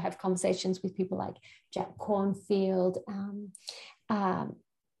he'll have conversations with people like Jack Cornfield.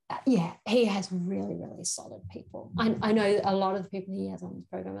 He has really, really solid people. I know a lot of the people he has on his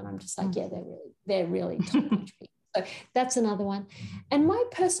program, and I'm just like, they're really top-notch people. So that's another one. And my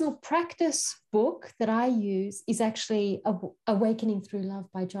personal practice book that I use is actually Awakening Through Love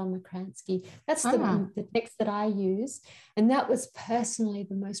by John McCransky. That's the text that I use. And that was personally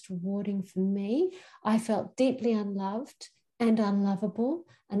the most rewarding for me. I felt deeply unloved and unlovable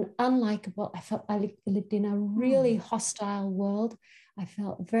and unlikable. I felt I lived in a really hostile world. I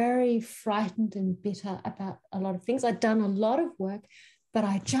felt very frightened and bitter about a lot of things. I'd done a lot of work, but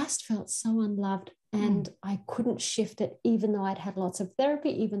I just felt so unloved. And I couldn't shift it, even though I'd had lots of therapy,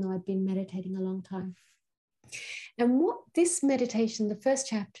 even though I'd been meditating a long time. And what this meditation, the first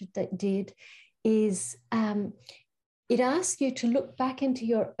chapter that did, is it asks you to look back into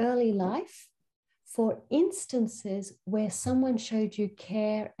your early life for instances where someone showed you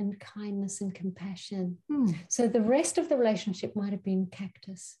care and kindness and compassion. So the rest of the relationship might have been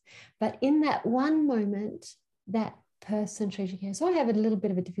cactus. But in that one moment, that person showed you care. So I have a little bit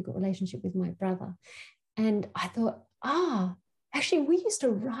of a difficult relationship with my brother. And I thought, actually, we used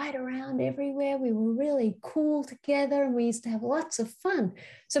to ride around everywhere. We were really cool together and we used to have lots of fun.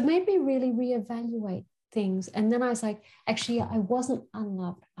 So it made me really reevaluate things. And then I was like, actually, I wasn't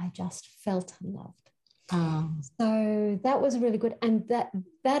unloved. I just felt unloved. So that was really good. And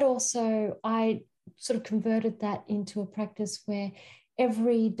that also, I sort of converted that into a practice where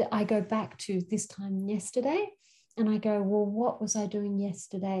every day I go back to this time yesterday and I go, well, what was I doing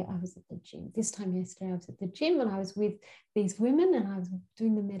yesterday? I was at the gym. This time yesterday, I was at the gym and I was with these women and I was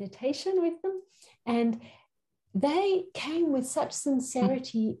doing the meditation with them. And they came with such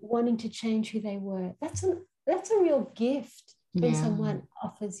sincerity, wanting to change who they were. That's a real gift when someone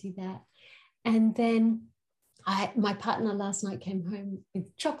offers you that. And then my partner last night came home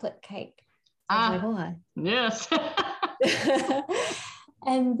with chocolate cake. So I was like, yes.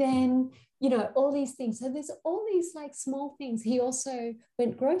 And then, all these things. So there's all these like small things. He also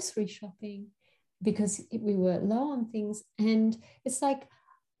went grocery shopping because we were low on things. And it's like,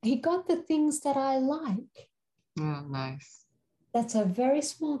 he got the things that I like. Oh, nice. That's a very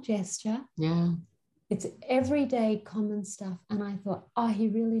small gesture. Yeah. It's everyday common stuff. And I thought, he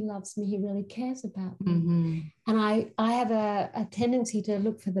really loves me. He really cares about me. And I have a tendency to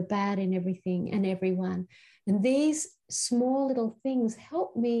look for the bad in everything and everyone. And these small little things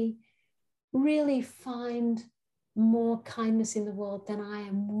help me really find more kindness in the world than I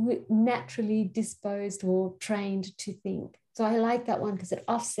am naturally disposed or trained to think. So I like that one because it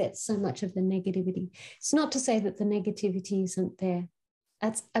offsets so much of the negativity. It's not to say that the negativity isn't there.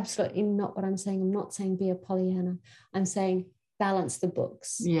 That's absolutely not what I'm saying. I'm not saying be a Pollyanna. I'm saying balance the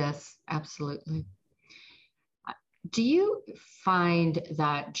books. Yes, absolutely. Do you find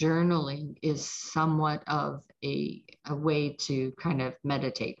that journaling is somewhat of a way to kind of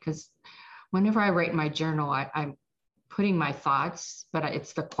meditate? Because whenever I write my journal, I'm putting my thoughts, but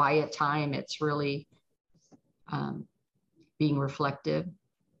it's the quiet time. It's really being reflective.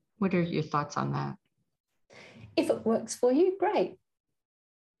 What are your thoughts on that? If it works for you, great.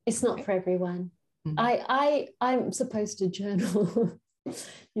 It's not for everyone. I'm supposed to journal.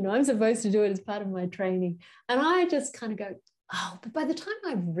 I'm supposed to do it as part of my training. And I just kind of go, but by the time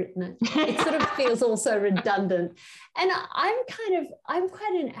I've written it, it sort of feels also redundant. And I'm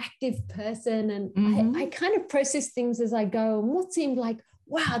quite an active person and I kind of process things as I go. And what seemed like,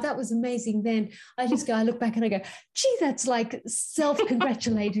 wow, that was amazing. Then I look back and I go, gee, that's like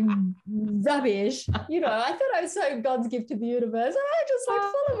self-congratulating rubbish. I thought I was so God's gift to the universe. And I just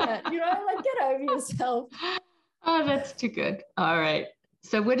full of it, get over yourself. Oh, that's too good. All right.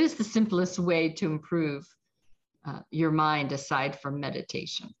 So what is the simplest way to improve your mind aside from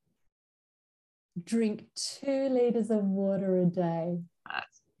meditation? Drink 2 liters of water a day.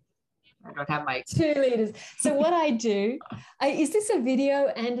 I don't have my 2 liters. So what I do, is this a video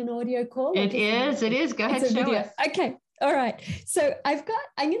and an audio call? It is. Go ahead, show us. Okay. All right. So I'm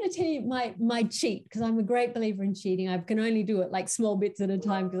going to tell you my cheat, because I'm a great believer in cheating. I can only do it like small bits at a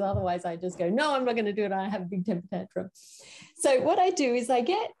time, because otherwise I just go, no, I'm not going to do it. I have a big temper tantrum. So what I do is I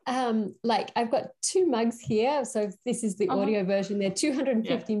get I've got 2 mugs here. So this is the audio version. They're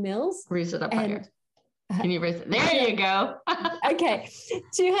 250 mils. Raise it up higher. Can you raise it? There you go. Okay.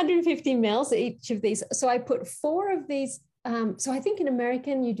 250 mils each of these. So I put 4 of these. So I think in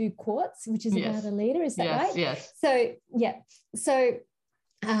American you do quarts, which is about a liter. Is that right? Yes. So yeah. So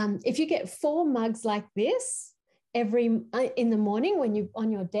if you get 4 mugs like this every in the morning when you on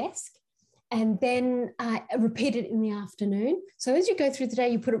your desk, and then repeat it in the afternoon. So as you go through the day,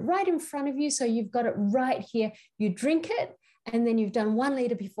 you put it right in front of you. So you've got it right here. You drink it, and then you've done 1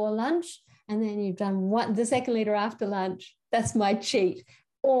 liter before lunch, and then you've done the 2nd liter after lunch. That's my cheat.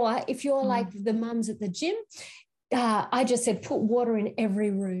 Or if you're like the mums at the gym, I just said put water in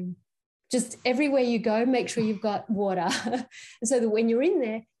every room. just everywhere you go, make sure you've got water, so that when you're in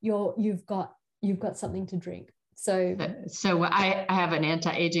there, you've got something to drink. So I have an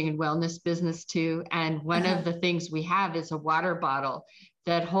anti-aging and wellness business too. And one of the things we have is a water bottle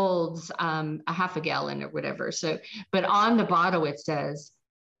that holds a half a gallon or whatever. So, but on the bottle, it says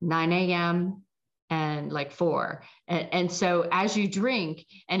 9 a.m. and like 4. And so as you drink,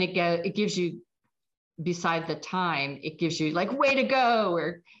 and it gives you, beside the time, it gives you like, way to go,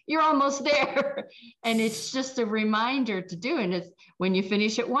 or you're almost there. And it's just a reminder to do. And it's when you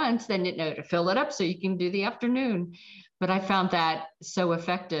finish it once, then to fill it up so you can do the afternoon. But I found that so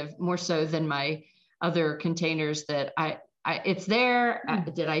effective, more so than my other containers that it's there.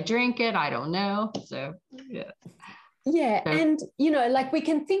 Did I drink it? I don't know. So, yeah. Yeah. So, and, like we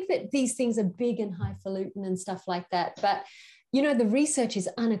can think that these things are big and highfalutin and stuff like that. But the research is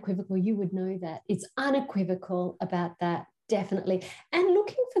unequivocal. You would know that. It's unequivocal about that, definitely. And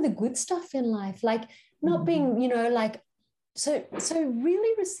looking for the good stuff in life, like not being, so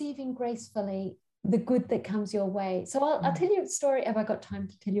really receiving gracefully the good that comes your way. So I'll tell you a story. Have I got time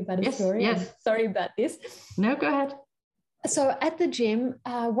to tell you about a story? Yes. I'm sorry about this. No, go ahead. So at the gym,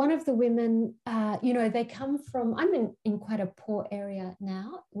 one of the women, they come from, I'm in quite a poor area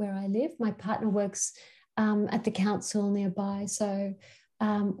now where I live. My partner works at the council nearby. So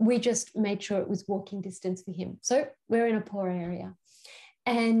we just made sure it was walking distance for him. So we're in a poor area.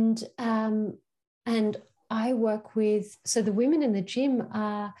 And I work with, so the women in the gym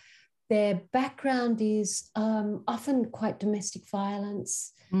their background is often quite domestic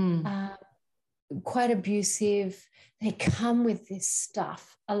violence, quite abusive. They come with this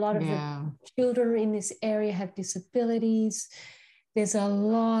stuff. A lot of the children in this area have disabilities. There's a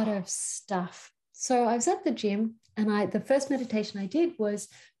lot of stuff. So I was at the gym, and the first meditation I did was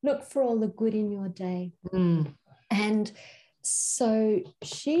look for all the good in your day. And so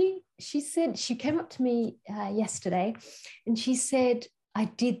she said, she came up to me yesterday, and she said, I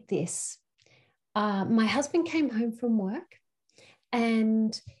did this. My husband came home from work,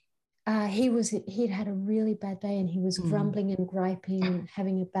 and he'd had a really bad day, and he was grumbling and griping and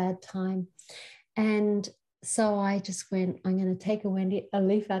having a bad time. And so I just went, I'm going to take a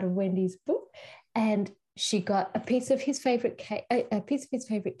leaf out of Wendy's book. And she got a piece of his favorite cake,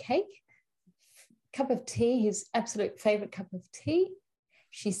 cup of tea, his absolute favorite cup of tea.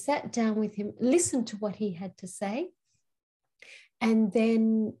 She sat down with him, listened to what he had to say. And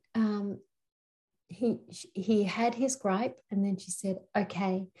then he had his gripe, and then she said,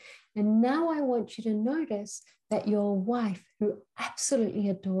 okay, and now I want you to notice that your wife, who absolutely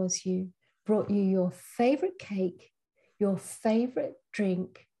adores you, brought you your favorite cake, your favorite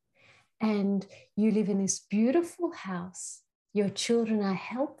drink, and you live in this beautiful house. Your children are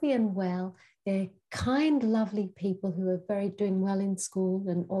healthy and well. They're kind, lovely people who are doing well in school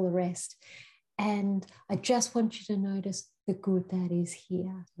and all the rest. And I just want you to notice the good that is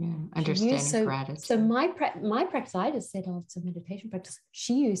here. Yeah, understanding gratitude. So my practice, I just said, it's a meditation practice.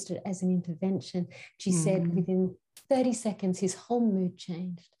 She used it as an intervention. She said within 30 seconds, his whole mood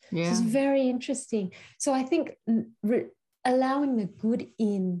changed. Yeah. So it's very interesting. So I think allowing the good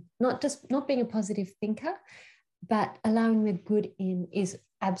in, not being a positive thinker, but allowing the good in is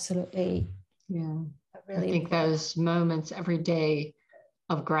absolutely really I think important. Those moments every day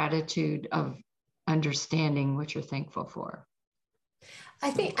of gratitude, of understanding what you're thankful for. I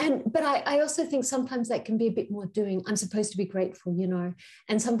think, but I also think sometimes that can be a bit more doing. I'm supposed to be grateful,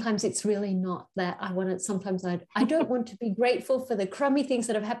 and sometimes it's really not that. Sometimes I don't want to be grateful for the crummy things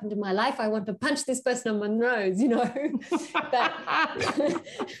that have happened in my life. I want to punch this person on my nose, But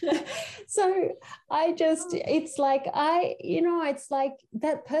so it's like it's like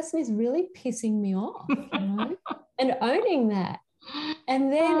that person is really pissing me off, and owning that,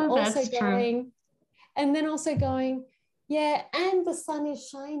 and then also going. Yeah, and the sun is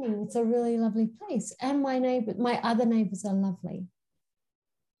shining. It's a really lovely place. And my other neighbors are lovely.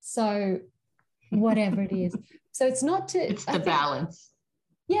 So whatever it is. So it's not to... It's the balance.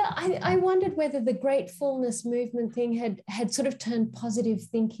 Yeah, I wondered whether the gratefulness movement thing had sort of turned positive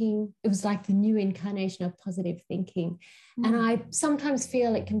thinking. It was like the new incarnation of positive thinking. And I sometimes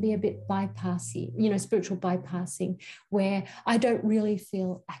feel it can be a bit bypassing, spiritual bypassing, where I don't really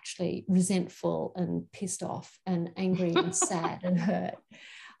feel actually resentful and pissed off and angry and sad and hurt.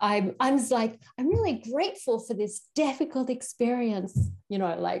 I'm really grateful for this difficult experience,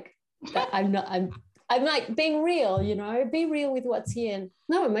 like that I'm like being real, be real with what's here. And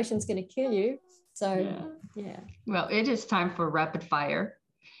no emotion's going to kill you. So, yeah. Well, it is time for rapid fire.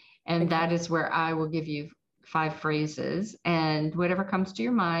 And that is where I will give you 5 phrases. And whatever comes to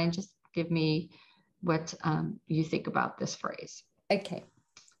your mind, just give me what you think about this phrase. Okay.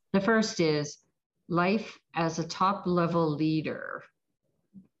 The first is life as a top level leader.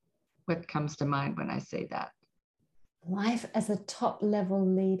 What comes to mind when I say that? Life as a top level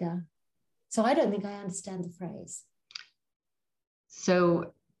leader. So I don't think I understand the phrase.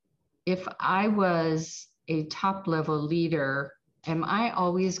 So if I was a top level leader, am I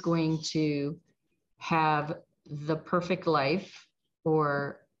always going to have the perfect life,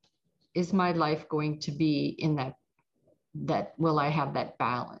 or is my life going to be in that will I have that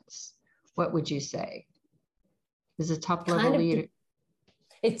balance? What would you say? Is a top level leader?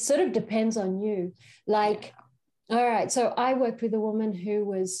 It sort of depends on you. Like, all right, so I worked with a woman who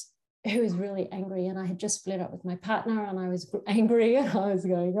was really angry, and I had just split up with my partner, and I was angry, and I was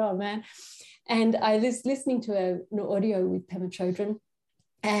going, oh man. And I was listening to an audio with Pema Chodron,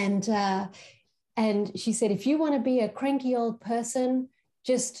 and she said, if you want to be a cranky old person,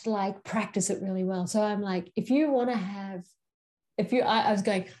 just like practice it really well. So I'm like, I was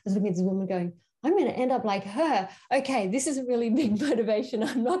looking at this woman going, I'm going to end up like her. Okay, this is a really big motivation.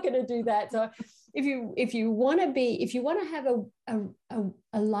 I'm not going to do that. So if you want to have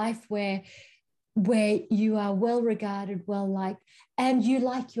a life where you are well regarded, well liked, and you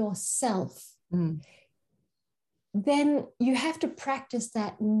like yourself, then you have to practice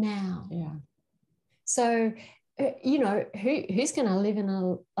that now. Yeah. So, who's going to live in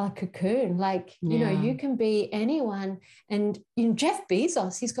a cocoon? Like, you can be anyone. And Jeff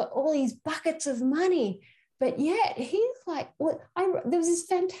Bezos, he's got all these buckets of money, but yet he's like, there was this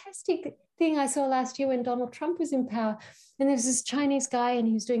fantastic thing I saw last year when Donald Trump was in power. And there's this Chinese guy, and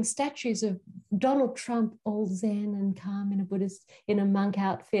he was doing statues of Donald Trump all zen and calm in a monk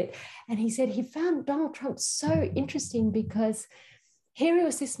outfit. And he said he found Donald Trump so interesting because here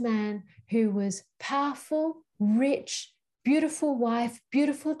was this man who was powerful, rich, beautiful wife,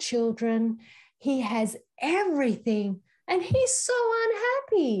 beautiful children. He has everything, and he's so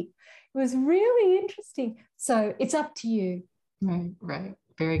unhappy. It was really interesting. So it's up to you. Right.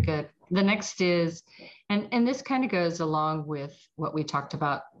 Very good. The next is, and this kind of goes along with what we talked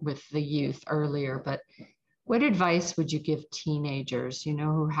about with the youth earlier, but what advice would you give teenagers,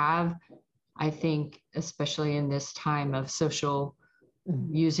 who have, I think, especially in this time of social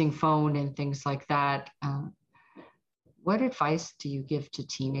using phone and things like that, what advice do you give to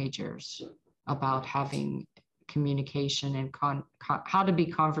teenagers about having communication and how to be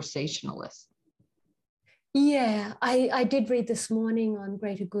conversationalists? Yeah, I did read this morning on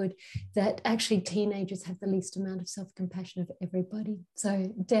Greater Good that actually teenagers have the least amount of self-compassion of everybody.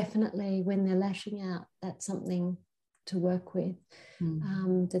 So definitely when they're lashing out, that's something to work with,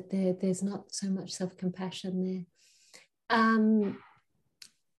 that there's not so much self-compassion there.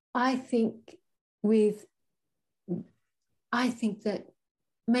 I think that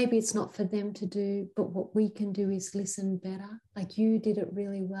maybe it's not for them to do, but what we can do is listen better. Like you did it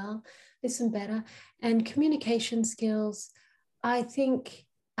really well. Listen better. And communication skills, I think,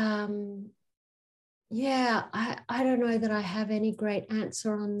 I don't know that I have any great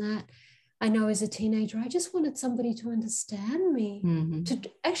answer on that. I know as a teenager, I just wanted somebody to understand me, to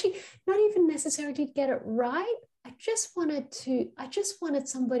actually not even necessarily to get it right. I just wanted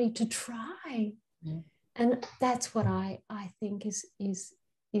somebody to try. Yeah. And that's what I think is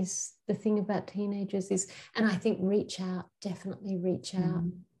the thing about teenagers and I think definitely reach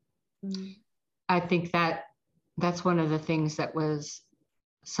out. I think that's one of the things that was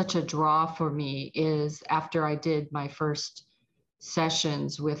such a draw for me is after I did my first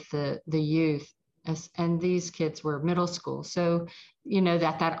sessions with the youth, and these kids were middle school. So,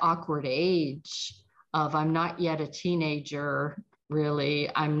 that awkward age of I'm not yet a teenager, really.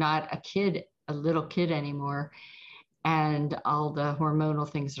 I'm not a little kid anymore, and all the hormonal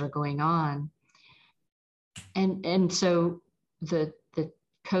things that are going on. And so the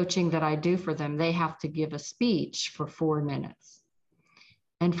coaching that I do for them, they have to give a speech for 4 minutes.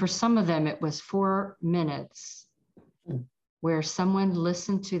 And for some of them, it was 4 minutes where someone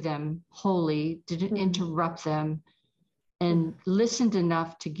listened to them wholly, didn't interrupt them, and listened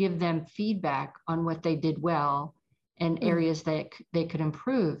enough to give them feedback on what they did well and areas that they could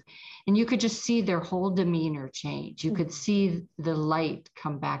improve. And you could just see their whole demeanor change. You could see the light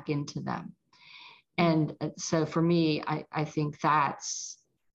come back into them. And so for me, I think that's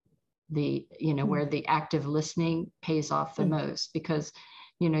the, where the active listening pays off the most, because,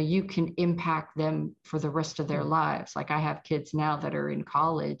 you can impact them for the rest of their lives. Like I have kids now that are in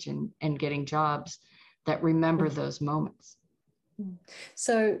college and getting jobs that remember those moments.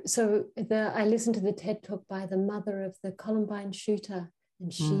 So I listened to the TED Talk by the mother of the Columbine shooter,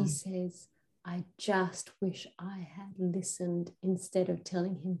 and she says, I just wish I had listened instead of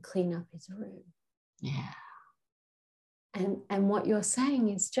telling him clean up his room. Yeah. And what you're saying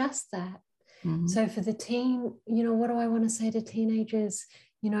is just that. Mm-hmm. So for the teen, what do I want to say to teenagers?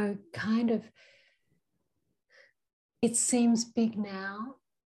 Kind of, it seems big now,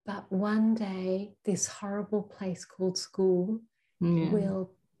 but one day this horrible place called school you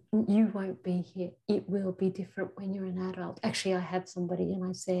won't be here. It will be different when you're an adult. Actually, I had somebody and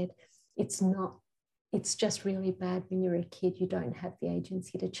I said, it's just really bad when you're a kid. You don't have the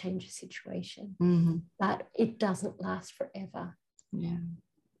agency to change a situation, Mm-hmm. but it doesn't last forever. Yeah.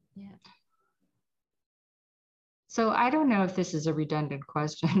 Yeah. So I don't know if this is a redundant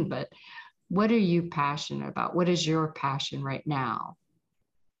question, but what are you passionate about? What is your passion right now?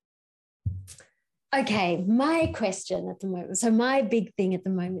 Okay, my question at the moment, so my big thing at the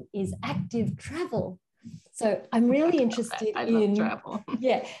moment is active travel. So I'm really interested I love travel.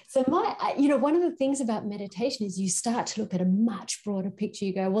 Yeah. So one of the things about meditation is you start to look at a much broader picture.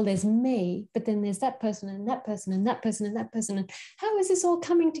 You go, well, there's me, but then there's that person and that person and that person and that person. And how is this all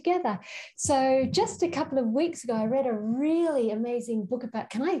coming together? So just a couple of weeks ago, I read a really amazing book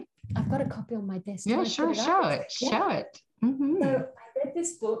about, I've got a copy on my desk. Yeah, sure. Show it. Yeah. Show it. Mm-hmm. So I read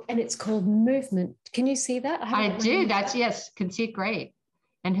this book and it's called Movement. Can you see that? I do. Yes, can see it great.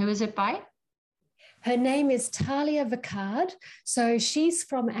 And who is it by? Her name is Talia Vakard. So she's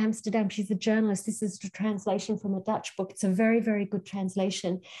from Amsterdam. She's a journalist. This is a translation from a Dutch book. It's a very, very good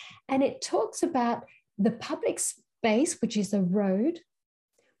translation. And it talks about the public space, which is a road,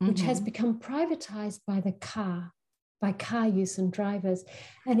 which has become privatized by car use and drivers.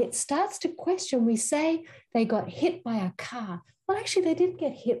 And it starts to question, we say they got hit by a car. Well, actually, they didn't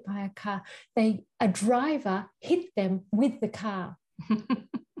get hit by a car. A driver hit them with the car.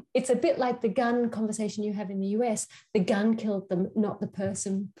 It's a bit like the gun conversation you have in the US. The gun killed them, not the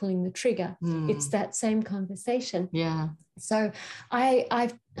person pulling the trigger. It's that same conversation. Yeah. So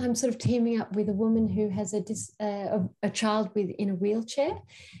I'm sort of teaming up with a woman who has a child in a wheelchair,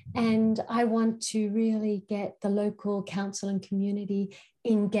 and I want to really get the local council and community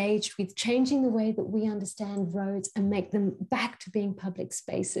engaged with changing the way that we understand roads and make them back to being public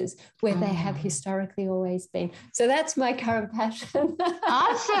spaces where they have historically always been. So that's my current passion.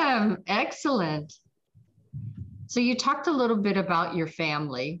 Awesome. Excellent. So you talked a little bit about your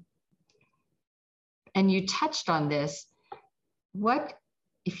family and you touched on this. What,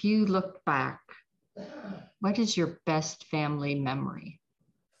 if you look back, what is your best family memory?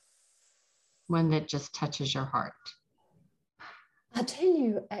 One that just touches your heart. I'll tell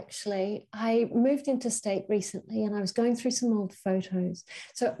you, actually, I moved interstate recently and I was going through some old photos.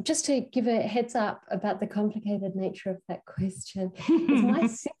 So just to give a heads up about the complicated nature of that question, is my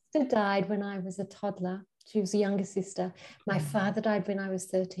sister died when I was a toddler. She was a younger sister. My father died when I was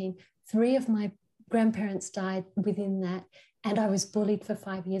 13. 3 of my grandparents died within that. And I was bullied for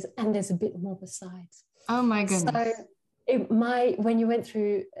 5 years. And there's a bit more besides. Oh, my goodness. So when you went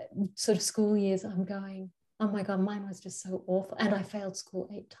through sort of school years, I'm going, oh my God, mine was just so awful. And I failed school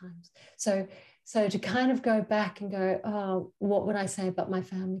 8 times. So to kind of go back and go, oh, what would I say about my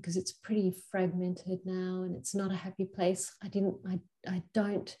family? Because it's pretty fragmented now and it's not a happy place. I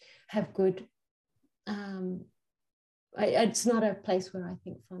don't have good, it's not a place where I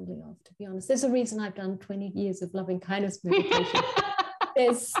think fondly of, to be honest. There's a reason I've done 20 years of loving kindness meditation.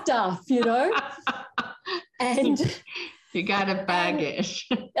 There's stuff, And you got a baggage.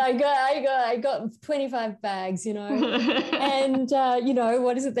 I got 25 bags, and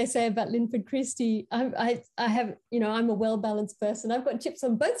what is it they say about Linford Christie? I have, I'm a well-balanced person. I've got chips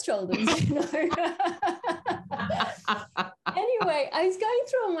on both shoulders, Anyway, I was going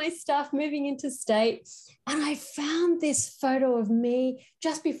through all my stuff, moving interstate, and I found this photo of me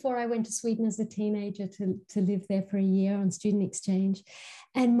just before I went to Sweden as a teenager to live there for a year on student exchange.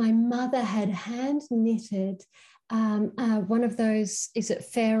 And my mother had hand knitted one of those, is it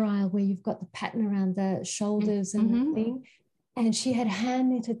Fair Isle, where you've got the pattern around the shoulders and the thing? And she had hand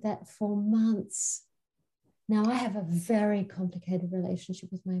knitted that for months. Now, I have a very complicated relationship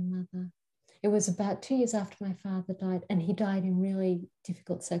with my mother. It was about 2 years after my father died, and he died in really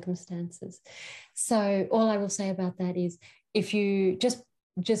difficult circumstances. So all I will say about that is, if you just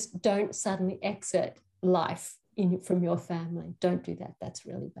don't suddenly exit life from your family, don't do that. That's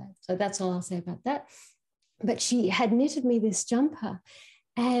really bad. So that's all I'll say about that. But she had knitted me this jumper,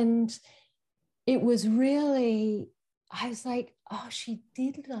 and it was really, I was like, oh, she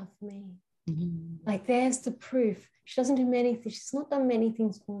did love me. Mm-hmm. Like, there's the proof. She doesn't do many things. She's not done many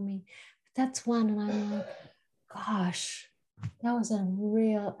things for me. But that's one. And I'm like, gosh, that was a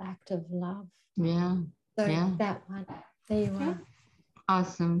real act of love. Yeah. So yeah. That one, there you are.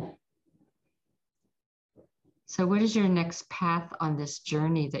 Awesome. So what is your next path on this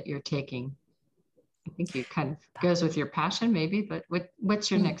journey that you're taking? I think it kind of goes with your passion maybe, but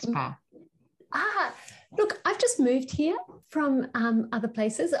what's your next path? Look, I've just moved here from other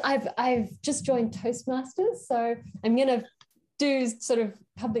places. I've just joined Toastmasters, so I'm going to do sort of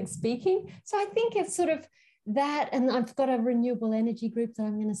public speaking. So I think it's sort of that, and I've got a renewable energy group that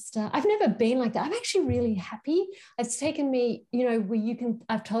I'm going to start. I've never been like that. I'm actually really happy. It's taken me,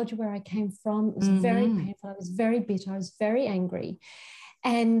 I've told you where I came from. It was very painful. I was very bitter. I was very angry.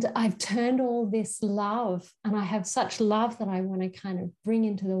 And I've turned all this love, and I have such love that I want to kind of bring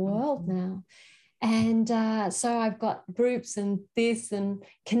into the world now. And so I've got groups and this and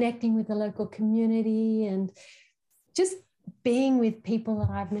connecting with the local community and just being with people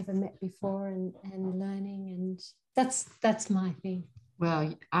that I've never met before and learning. And that's my thing.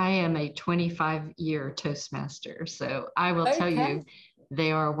 Well, I am a 25-year Toastmaster, so I will tell you,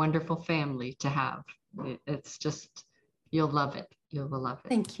 they are a wonderful family to have. It's just, you'll love it. You will love it.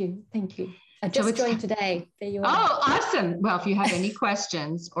 Thank you. I just joined today. There you are. Oh, awesome. Well, if you have any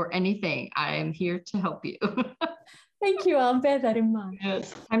questions or anything, I am here to help you. Thank you. I'll bear that in mind.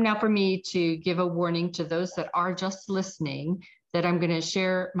 Yes. Time now for me to give a warning to those that are just listening that I'm going to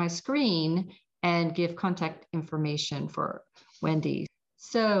share my screen and give contact information for Wendy.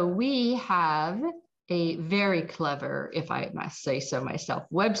 So we have a very clever, if I must say so myself,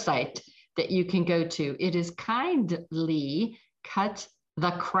 website that you can go to. It is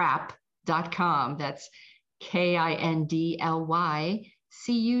kindlycutthecrap.com. That's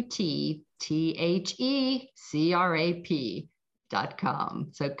kindlycutthecrap.com.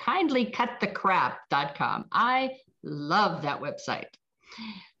 So kindlycutthecrap.com. I love that website.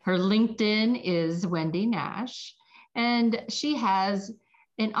 Her LinkedIn is Wendy Nash, and she has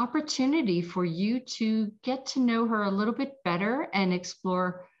an opportunity for you to get to know her a little bit better and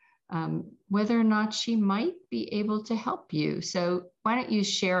explore whether or not she might be able to help you. So why don't you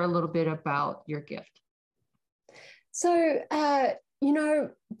share a little bit about your gift? So,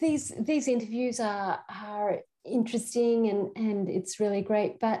 these interviews are interesting and it's really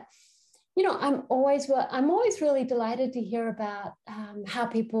great, but I'm always really delighted to hear about how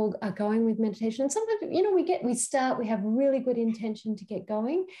people are going with meditation. And sometimes, we have really good intention to get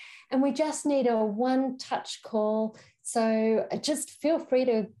going, and we just need a one-touch call. So just feel free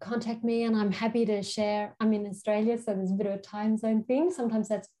to contact me, and I'm happy to share. I'm in Australia, so there's a bit of a time zone thing. Sometimes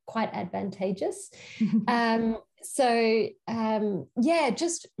that's quite advantageous.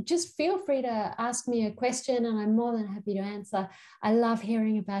 Just feel free to ask me a question, and I'm more than happy to answer. I love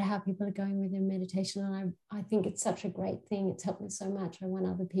hearing about how people are going with their meditation, and I think it's such a great thing. It's helped me so much. I want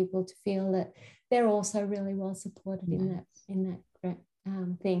other people to feel that they're also really well supported in that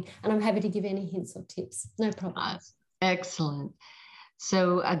thing. And I'm happy to give any hints or tips. No problem. Excellent.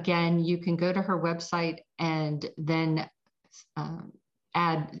 So again, you can go to her website and then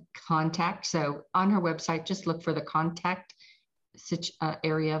add contact. So on her website, just look for the contact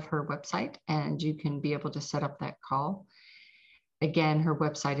area of her website, and you can be able to set up that call. Again, her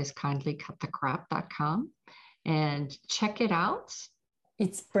website is kindlycutthecrap.com, and check it out.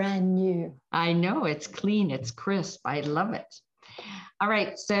 It's brand new. I know, it's clean, it's crisp. I love it. All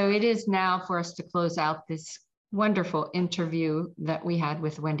right, so it is now for us to close out this wonderful interview that we had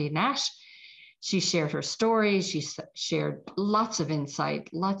with Wendy Nash. She shared her story. She shared lots of insight,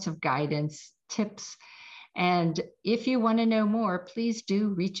 lots of guidance, tips. And if you want to know more, please do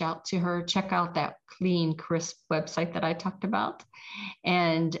reach out to her. Check out that clean, crisp website that I talked about.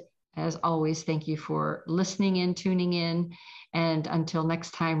 And as always, thank you for listening in, tuning in. And until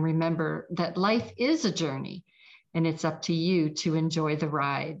next time, remember that life is a journey, and it's up to you to enjoy the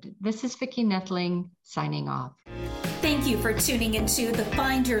ride. This is Vicki Nettling signing off. Thank you for tuning into the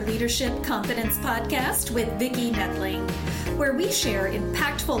Find Your Leadership Confidence podcast with Vicki Nettling, where we share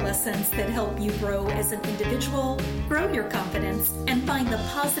impactful lessons that help you grow as an individual, grow your confidence, and find the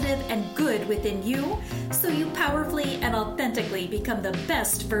positive and good within you so you powerfully and authentically become the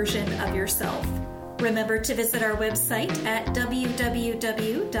best version of yourself. Remember to visit our website at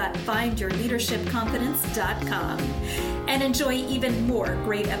www.findyourleadershipconfidence.com and enjoy even more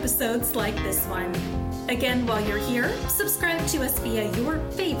great episodes like this one. Again, while you're here, subscribe to us via your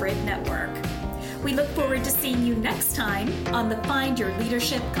favorite network. We look forward to seeing you next time on the Find Your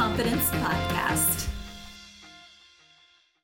Leadership Confidence podcast.